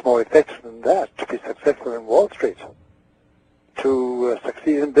 much more effective than that, to be successful in Wall Street, to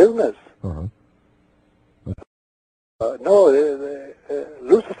succeed in business. Uh-huh.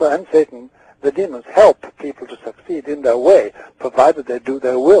 Lucifer and Satan, the demons, help people to succeed in their way, provided they do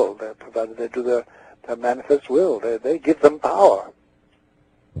their will, provided they do their manifest will. They give them power.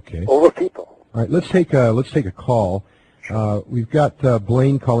 Okay. over people. All right, let's take a call. We've got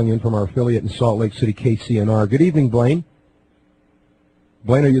Blaine calling in from our affiliate in Salt Lake City, KCNR. Good evening, Blaine.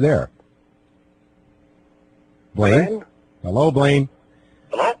 Blaine, are you there? Blaine? Hello, Blaine.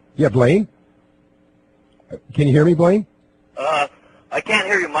 Hello? Yeah, Blaine. Can you hear me, Blaine? I can't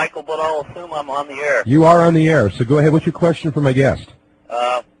hear you, Michael, but I'll assume I'm on the air. You are on the air, so go ahead. What's your question for my guest?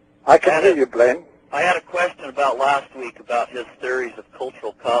 I can hear you, Blaine. I had a question about last week about his theories of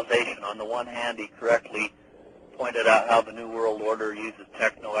cultural causation. On the one hand, he correctly pointed out how the New World Order uses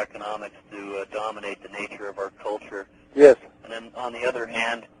techno-economics to dominate the nature of our culture. Yes. And then on the other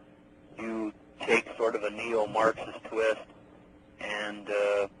hand, you take sort of a neo-Marxist twist, and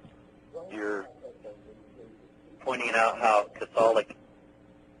you're pointing out how Catholic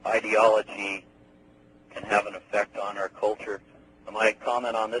ideology can have an effect on our culture. My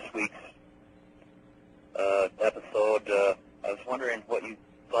comment on this week's episode, I was wondering what you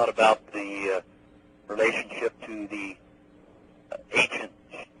thought about the relationship to the ancient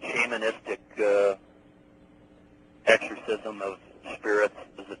shamanistic exorcism of spirits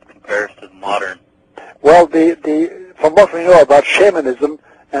as it compares to the modern. Well, from what we know about shamanism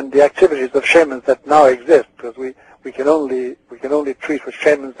and the activities of shamans that now exist, because we can only treat with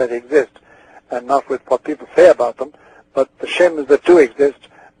shamans that exist and not with what people say about them, but the shamans that do exist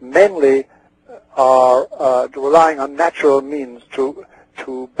mainly are relying on natural means to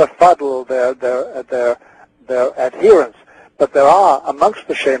befuddle their adherents. But there are amongst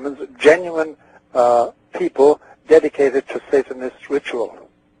the shamans genuine people dedicated to Satanist ritual.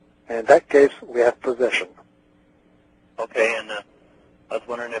 And in that case, we have possession. Okay, and I was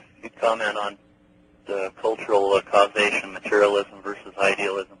wondering if you'd comment on the cultural causation, materialism versus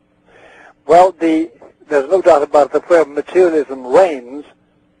idealism. Well, there's no doubt about it that where materialism reigns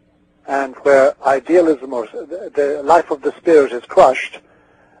and where idealism or the life of the spirit is crushed,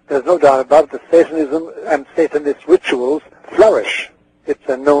 there's no doubt about it that Satanism and Satanist rituals flourish. It's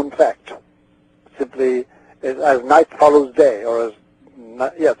a known fact. Simply, as night follows day, or as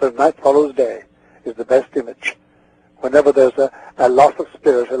night follows day is the best image. Whenever there's a loss of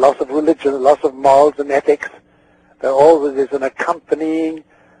spirit, a loss of religion, a loss of morals and ethics, there always is an accompanying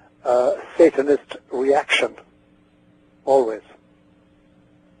Satanist reaction. Always.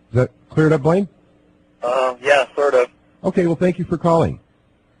 Is that cleared up, Blaine? Yeah, sort of. Okay, well, thank you for calling.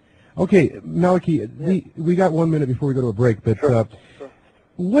 Okay, Malatchi, we got 1 minute before we go to a break, but Sure.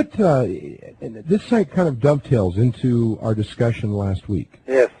 What this site kind of dovetails into our discussion last week.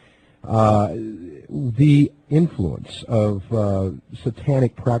 Yes. The influence of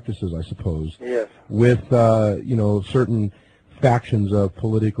satanic practices, I suppose. Yes. With certain factions of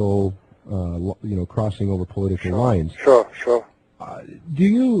political, crossing over political lines. Sure.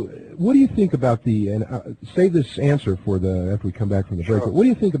 What do you think about and save this answer for after we come back from the break, but what do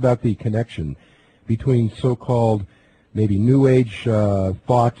you think about the connection between so-called maybe New Age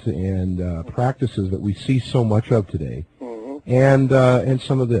thoughts and practices that we see so much of today, and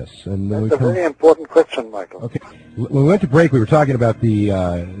some of this? And that's a very important question, Michael. Okay. When we went to break, we were talking about the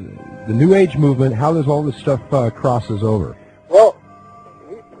New Age movement, how does all this stuff crosses over? Well,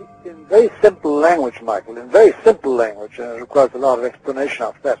 in very simple language, Michael, in very simple language, and it requires a lot of explanation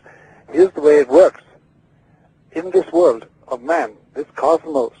after that, here's the way it works. In this world of man, this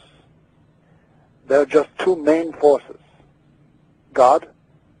cosmos, there are just two main forces, God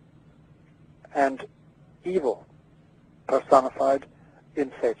and evil, personified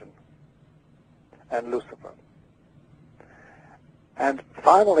in Satan and Lucifer. And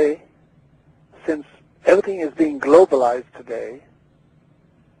finally, since everything is being globalized today,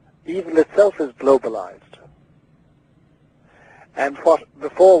 evil itself is globalized. And what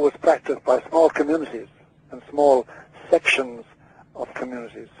before was practiced by small communities and small sections of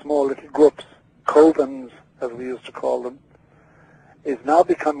communities, small little groups, covens, as we used to call them, is now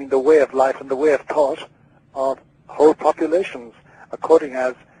becoming the way of life and the way of thought of whole populations, according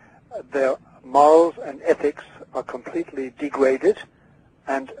as their morals and ethics are completely degraded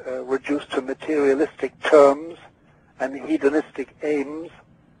and reduced to materialistic terms and hedonistic aims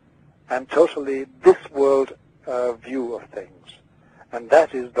and totally this world view of things. And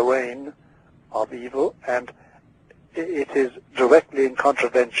that is the reign of evil, and it is directly in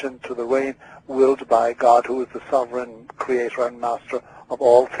contravention to the reign willed by God, who is the sovereign creator and master of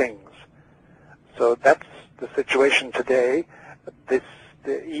all things. So that's the situation today.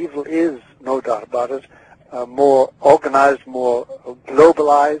 The evil is, no doubt about it, more organized, more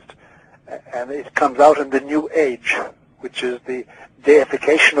globalized, and it comes out in the New Age, which is the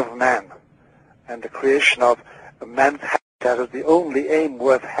deification of man and the creation of man's habitat as the only aim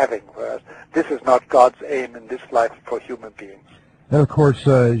worth having, whereas this is not God's aim in this life for human beings. And of course,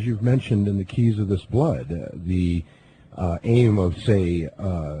 as you've mentioned in the Keys of This Blood, the aim of, say,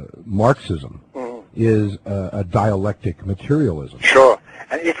 Marxism is a dialectic materialism. Sure.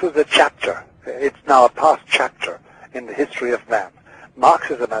 And it was a chapter. It's now a past chapter in the history of man.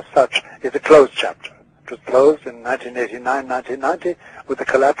 Marxism as such is a closed chapter. It was closed in 1989, 1990 with the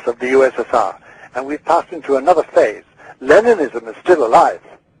collapse of the USSR. And we've passed into another phase. Leninism is still alive.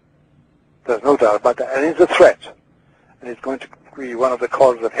 There's no doubt about that. And it's a threat. And it's going to be one of the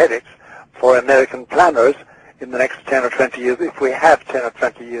causes of headaches for American planners in the next 10 or 20 years, if we have 10 or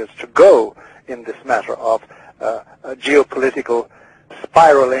 20 years to go in this matter of geopolitical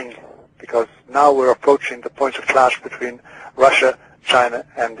spiraling, because now we're approaching the point of clash between Russia, China,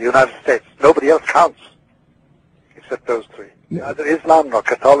 and the United States. Nobody else counts except those three. Neither Islam nor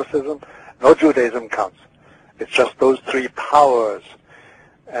Catholicism nor Judaism counts. It's just those three powers.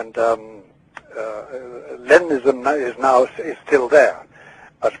 And Leninism is still there.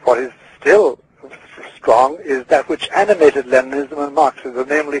 But what is still strong is that which animated Leninism and Marxism,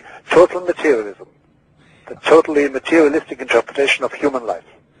 namely total materialism, the totally materialistic interpretation of human life.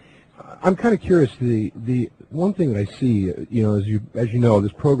 I'm kind of curious. The one thing that I see, you know, as you know,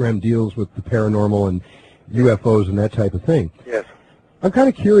 this program deals with the paranormal and UFOs and that type of thing. Yes. I'm kind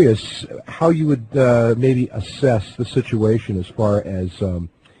of curious how you would maybe assess the situation as far as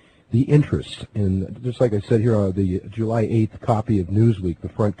the interest in, just like I said here on the July 8th copy of Newsweek, the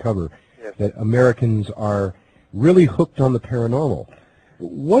front cover, yes, that Americans are really hooked on the paranormal.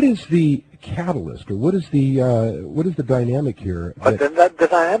 What is the catalyst, or what is the dynamic here? But the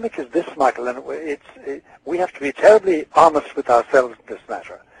dynamic is this, Michael, and we have to be terribly honest with ourselves in this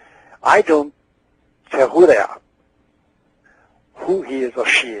matter. I don't care who they are, who he is or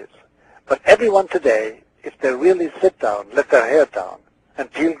she is, but everyone today, if they really sit down, let their hair down,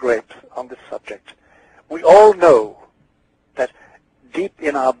 and peel grapes on this subject, we all know that deep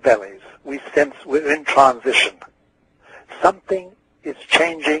in our bellies we sense we're in transition. Something is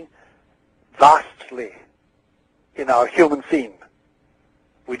changing vastly in our human scene.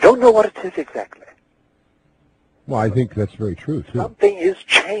 We don't know what it is exactly. Well, I think that's very true, too. Something is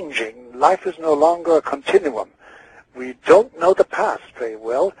changing. Life is no longer a continuum. We don't know the past very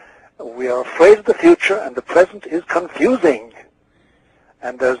well. We are afraid of the future, and the present is confusing.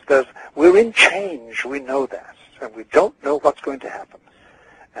 And we're in change. We know that. And we don't know what's going to happen.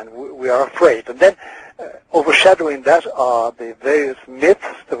 And we are afraid. And then overshadowing that are the various myths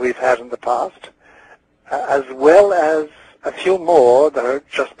that we've had in the past, as well as a few more that are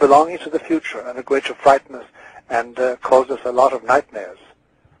just belonging to the future and are going to frighten us and cause us a lot of nightmares.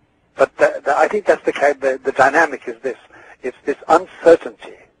 But I think that's the dynamic is this. It's this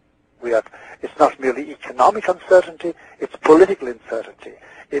uncertainty. It's not merely economic uncertainty, it's political uncertainty.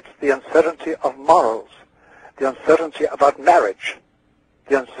 It's the uncertainty of morals, the uncertainty about marriage,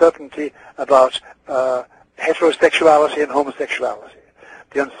 the uncertainty about heterosexuality and homosexuality,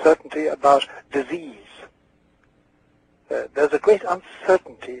 the uncertainty about disease. There's a great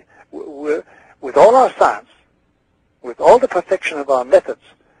uncertainty with all our science, with all the perfection of our methods.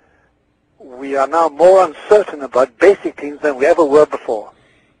 We are now more uncertain about basic things than we ever were before.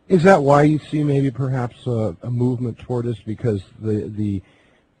 Is that why you see maybe perhaps a movement toward this? Because the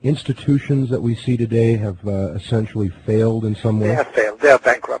institutions that we see today have essentially failed in some way? They have failed. They are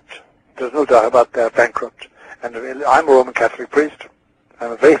bankrupt. There's no doubt about they're bankrupt. And I'm a Roman Catholic priest.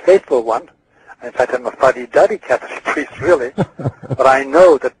 I'm a very faithful one. In fact, I'm a fuddy-duddy Catholic priest, really. But I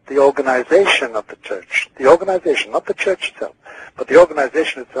know that the organization of the church, the organization, not the church itself, but the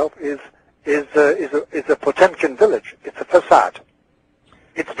organization itself is a Potemkin village. It's a facade.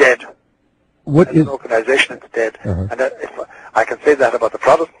 It's dead. What is an organization? It's dead. Uh-huh. And if I can say that about the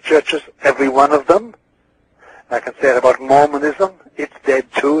Protestant churches, every one of them. I can say that about Mormonism. It's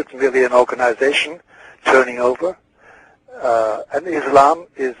dead too. It's merely an organization turning over. And Islam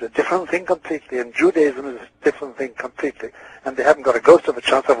is a different thing completely, and Judaism is a different thing completely. And they haven't got a ghost of a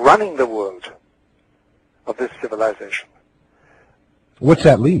chance of running the world of this civilization. What's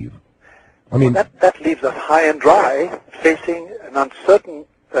that leave? I mean, well, that leaves us high and dry, facing an uncertain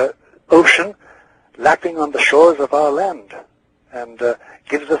ocean lapping on the shores of our land, and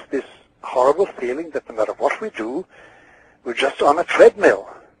gives us this horrible feeling that no matter what we do, we're just on a treadmill,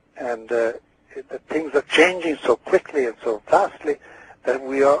 and that things are changing so quickly and so vastly that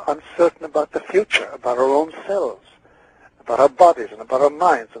we are uncertain about the future, about our own selves, about our bodies, and about our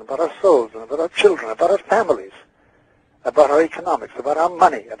minds, and about our souls, and about our children, about our families, about our economics, about our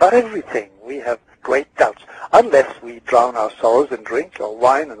money, about everything. We have great doubts, unless we drown our sorrows in drink or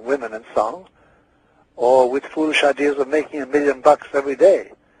wine and women and song, or with foolish ideas of making $1 million every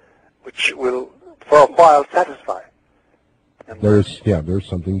day, which will for a while satisfy. And there's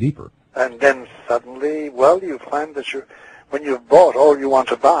something deeper. And then suddenly, well, you find that when you've bought all you want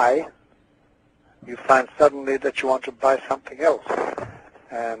to buy, you find suddenly that you want to buy something else.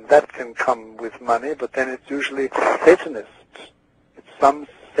 And that can come with money, but then it's usually Satanists. It's some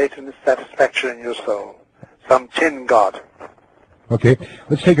Satanist satisfaction in your soul, some tin god. Okay,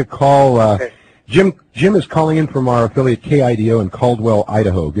 let's take a call. Okay. Jim is calling in from our affiliate KIDO in Caldwell,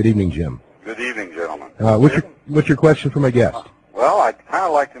 Idaho. Good evening, Jim. Good evening, gentlemen. What's your question for my guest? Well, I'd kind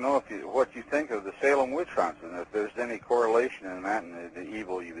of like to know what you think of the Salem witch hunts, and if there's any correlation in that and the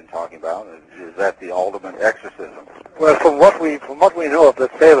evil you've been talking about. Is that the ultimate exorcism? Well, from what we know of the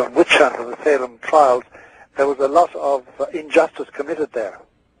Salem witch hunt and the Salem trials, there was a lot of injustice committed there.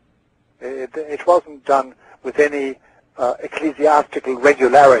 It wasn't done with any ecclesiastical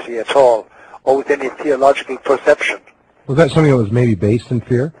regularity at all, or with any theological perception. Was that something that was maybe based in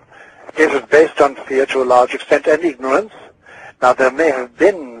fear? It was based on fear to a large extent and ignorance. Now, there may have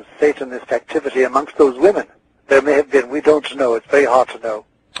been Satanist activity amongst those women. There may have been. We don't know. It's very hard to know.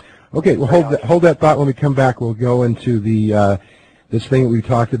 Okay, well, hold that thought. When we come back, we'll go into the this thing that we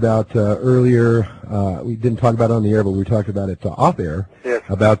talked about earlier. We didn't talk about it on the air, but we talked about it off air. Yes.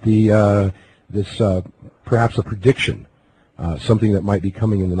 About this perhaps a prediction, something that might be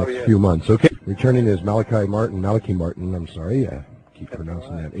coming in the next few months. Okay, returning is Malachi Martin. I'm sorry, I keep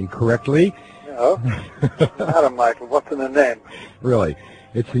pronouncing that incorrectly. No, Adam Michael. What's in the name? Really,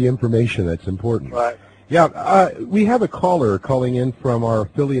 it's the information that's important. Right. Yeah, we have a caller calling in from our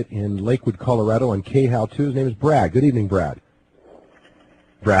affiliate in Lakewood, Colorado on KHOW 2. His name is Brad. Good evening, Brad.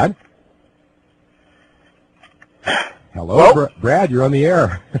 Brad? Hello? Brad, you're on the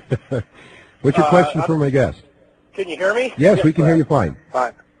air. What's your question for my guest? Can you hear me? Yes, we can hear you fine.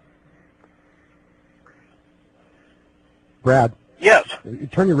 Fine. Brad? Yes.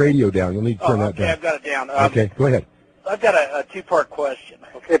 Turn your radio down. You'll need to turn that down. Okay, I've got it down. Okay, go ahead. I've got a two-part question.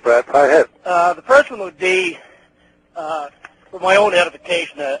 Okay, Brad, go ahead. The first one would be, for my own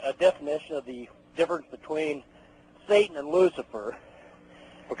edification, a definition of the difference between Satan and Lucifer.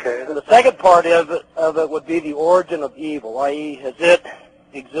 Okay. And the second part of it would be the origin of evil, i.e., has it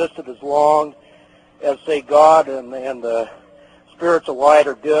existed as long as, say, God and the spirits of light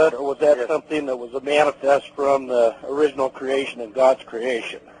are good, or was that something that was a manifest from the original creation and God's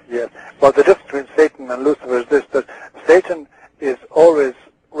creation? Yes. Well, the difference between Satan and Lucifer is this, that Satan is always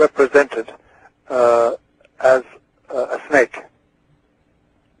represented as a snake.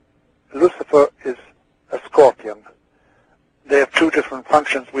 Lucifer is a scorpion. They have two different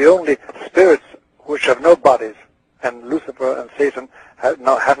functions. Spirits which have no bodies, and Lucifer and Satan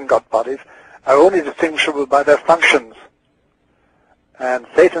haven't got bodies, are only distinguishable by their functions. And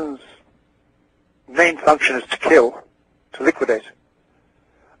Satan's main function is to kill, to liquidate.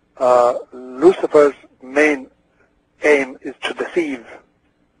 Lucifer's main aim is to deceive.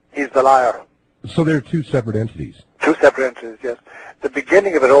 He's the liar. So they're two separate entities. Two separate entities, yes. The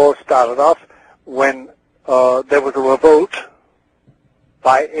beginning of it all started off when there was a revolt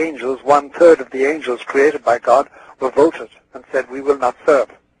by angels. 1/3 of the angels created by God revolted and said, "We will not serve,"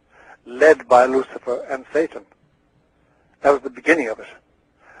 led by Lucifer and Satan. That was the beginning of it.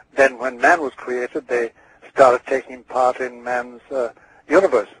 Then when man was created, they started taking part in man's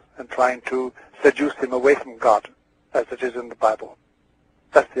universe and trying to seduce him away from God, as it is in the Bible.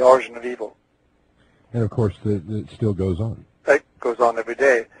 That's the origin of evil. And, of course, it still goes on. It goes on every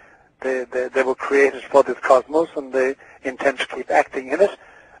day. They were created for this cosmos, and they intend to keep acting in it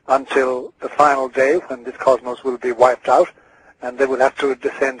until the final day when this cosmos will be wiped out, and they will have to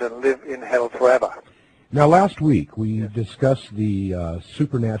descend and live in hell forever. Now, last week we discussed the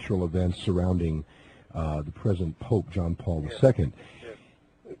supernatural events surrounding the present Pope John Paul II.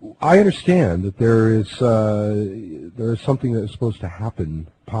 I understand that there is something that is supposed to happen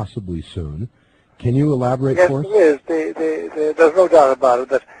possibly soon. Can you elaborate for us? Yes, there is. There's no doubt about it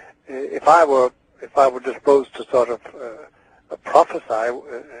that if I were disposed to sort of prophesy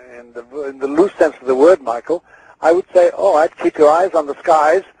in the loose sense of the word, Michael, I would say, I'd keep your eyes on the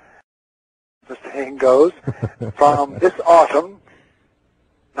skies. The saying goes, from this autumn,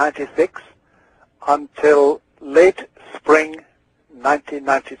 96, until late spring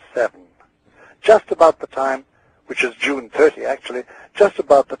 1997. Just about the time, which is June 30 actually, just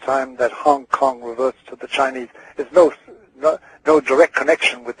about the time that Hong Kong reverts to the Chinese. There's no direct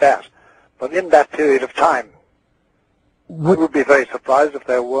connection with that. But in that period of time, I would be very surprised if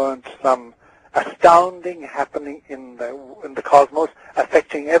there weren't some astounding happening in the cosmos,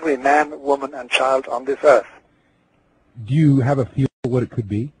 affecting every man, woman, and child on this earth. Do you have a feel for what it could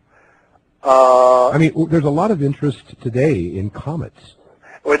be? I mean, there's a lot of interest today in comets.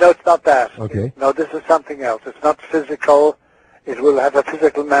 Well, no, it's not that. Okay. No, this is something else. It's not physical. It will have a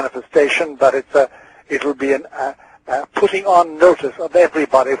physical manifestation, but it will be a putting on notice of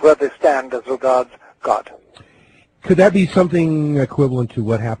everybody where they stand as regards God. Could that be something equivalent to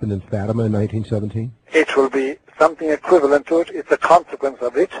what happened in Fatima in 1917? It will be something equivalent to it. It's a consequence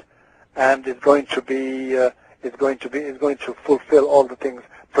of it, and it's going to fulfill all the things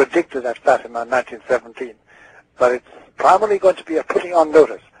predicted at Fatima in 1917. But it's primarily going to be a putting on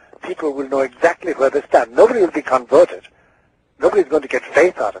notice. People will know exactly where they stand. Nobody will be converted. Nobody's going to get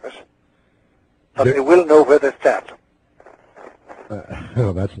faith out of it. But they will know where they stand.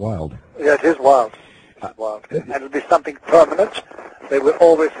 Oh, that's wild. Yeah, it is wild. It's wild. And it'll be something permanent. They will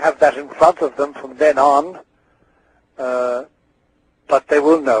always have that in front of them from then on. But they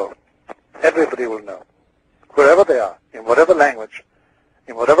will know. Everybody will know. Wherever they are, in whatever language,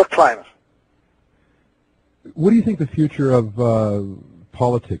 in whatever climate. What do you think the future of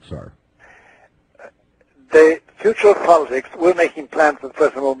politics are? The future of politics, we're making plans at the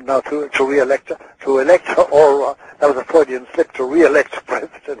present moment now to re-elect, or that was a Freudian slip, to re-elect a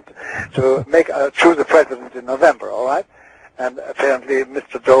president, to choose a president in November, all right? And apparently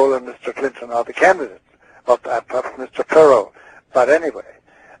Mr. Dole and Mr. Clinton are the candidates, or perhaps Mr. Perot. But anyway,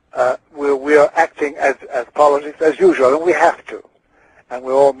 we are acting as politics as usual, and we have to. And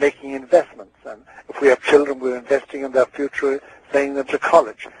we're all making investments. And if we have children, we're investing in their future, sending them to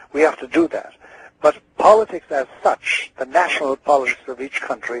college. We have to do that. But politics as such, the national politics of each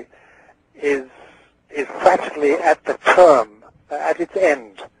country, is practically at the term, at its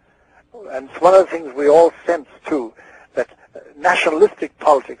end. And it's one of the things we all sense, too, that nationalistic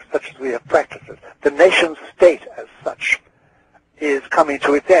politics, such as we have practiced it, the nation state as such, is coming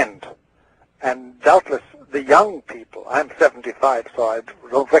to its end. And doubtless the young people, I'm 75, so I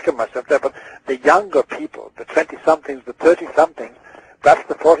don't reckon myself there, but the younger people, the 20-somethings, the 30-somethings, perhaps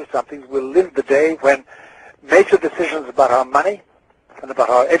the 40-somethings, will live the day when major decisions about our money and about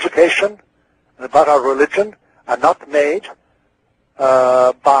our education and about our religion are not made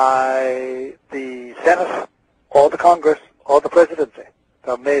by the Senate or the Congress or the presidency.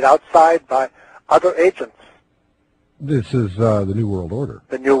 They're made outside by other agents. This is the New World Order.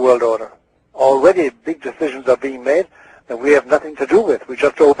 The New World Order. Already big decisions are being made that we have nothing to do with. We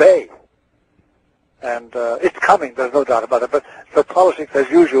just obey. And it's coming, there's no doubt about it. But so politics, as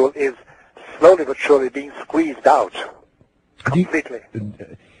usual, is slowly but surely being squeezed out completely.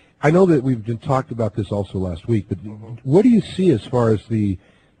 I know that we've talked about this also last week, but what do you see as far as the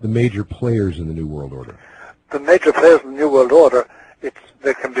major players in the New World Order? The major players in the New World Order,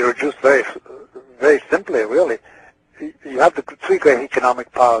 they can be reduced very, very simply, really. You have the three great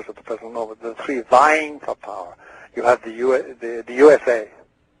economic powers at the present moment, the three vying for power. You have the USA,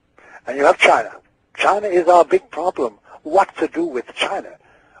 and you have China. China is our big problem. What to do with China?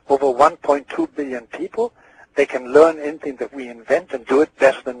 Over 1.2 billion people. They can learn anything that we invent and do it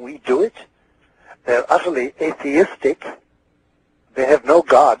better than we do it. They're utterly atheistic. They have no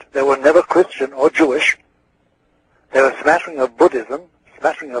God. They were never Christian or Jewish. They're a smattering of Buddhism, a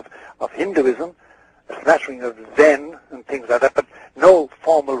smattering of Hinduism, a smattering of Zen and things like that, but no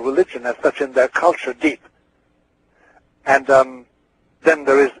formal religion as such in their culture deep. And then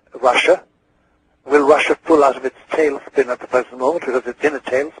there is Russia. Will Russia pull out of its tailspin at the present moment? Because it's in a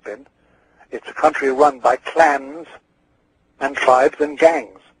tailspin. It's a country run by clans and tribes and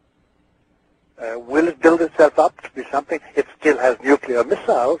gangs. Will it build itself up to be something? It still has nuclear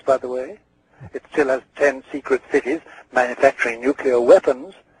missiles, by the way. It still has 10 secret cities manufacturing nuclear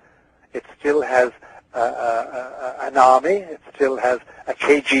weapons. It still has an army. It still has a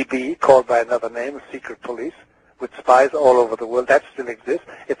KGB, called by another name, a secret police, with spies all over the world. That still exists.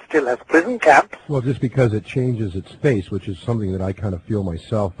 It still has prison camps. Well, just because it changes its face, which is something that I kind of feel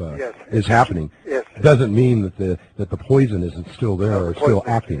myself is happening, doesn't mean that the poison isn't still there or still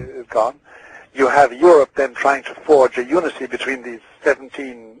acting. Is gone. You have Europe then trying to forge a unity between these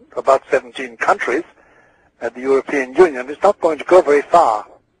about 17 countries. The European Union is not going to go very far.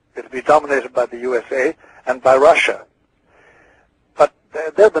 It will be dominated by the USA and by Russia. But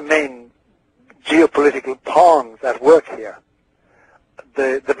they're the main geopolitical pawns at work here.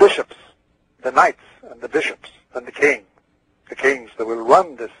 The bishops, the knights and the bishops and the kings that will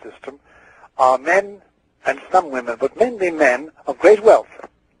run this system are men and some women, but mainly men of great wealth.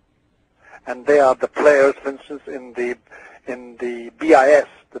 And they are the players, for instance, in the BIS,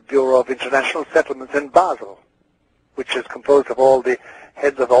 the Bureau of International Settlements in Basel, which is composed of all the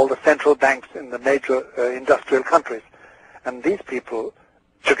heads of all the central banks in the major industrial countries. And these people,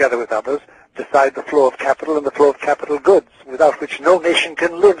 together with others, decide the flow of capital and the flow of capital goods, without which no nation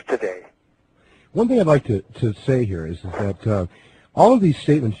can live today. One thing I'd like to say here is that All of these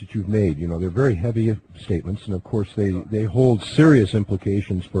statements that you've made, you know, they're very heavy statements, and of course they hold serious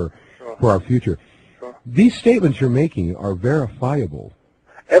implications for our future. Sure. These statements you're making are verifiable.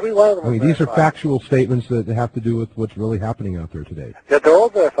 Every one of them. I mean, these are factual statements that have to do with what's really happening out there today. Yeah, they're all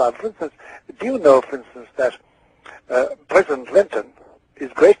verifiable. For instance, do you know, for instance, that President Clinton is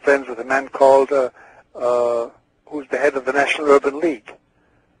great friends with a man called, who's the head of the National Urban League?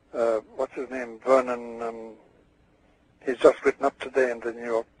 What's his name? Vernon. He's just written up today in the New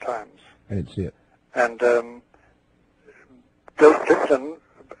York Times. I didn't see it. And Bill Clinton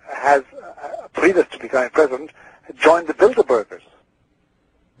has, previous to becoming president, joined the Bilderbergers.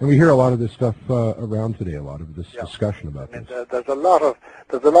 And we hear a lot of this stuff around today. A lot of this discussion about this. There's a lot of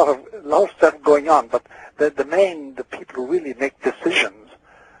stuff going on, but the people who really make decisions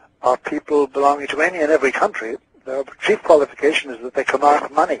are people belonging to any and every country. Their chief qualification is that they command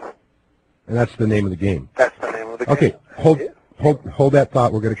money. And that's the name of the game. That's the name of the game. Okay, hold that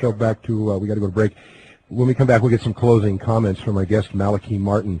thought. We're going to go back to, we got to go to break. When we come back, we'll get some closing comments from our guest, Malatchi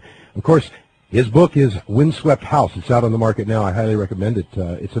Martin. Of course, his book is Windswept House. It's out on the market now. I highly recommend it.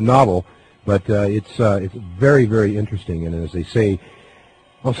 It's a novel, but it's very, very interesting. And as they say,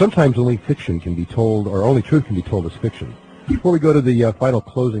 well, sometimes only fiction can be told, or only truth can be told as fiction. Before we go to the final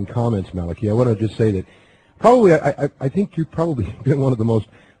closing comments, Malatchi, I want to just say that probably, I think you've probably been one of the most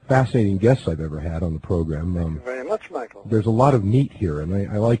fascinating guests I've ever had on the program. Thank you very much, Michael. There's a lot of meat here, and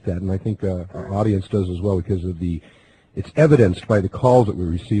I like that, and I think our audience does as well because of it's evidenced by the calls that we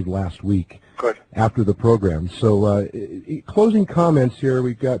received last week after the program. So closing comments here,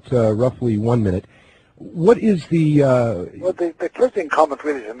 we've got roughly 1 minute. What is the... Well, the closing comment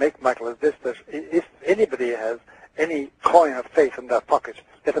really to make, Michael, is this, that if anybody has any coin of faith in their pocket,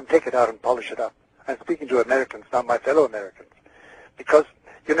 let them take it out and polish it up. I'm speaking to Americans, not my fellow Americans. Because,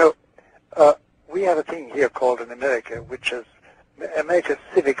 you know, we have a thing here called in America, which is America's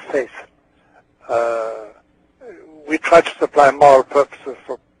civic faith. We try to supply moral purposes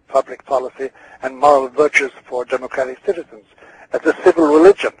for public policy and moral virtues for democratic citizens as a civil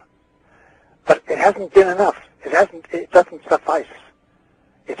religion. But it hasn't been enough. It doesn't suffice.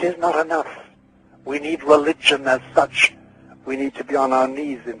 It is not enough. We need religion as such. We need to be on our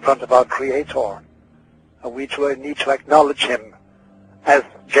knees in front of our Creator. And we need to acknowledge Him. As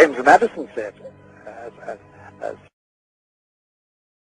James Madison said, as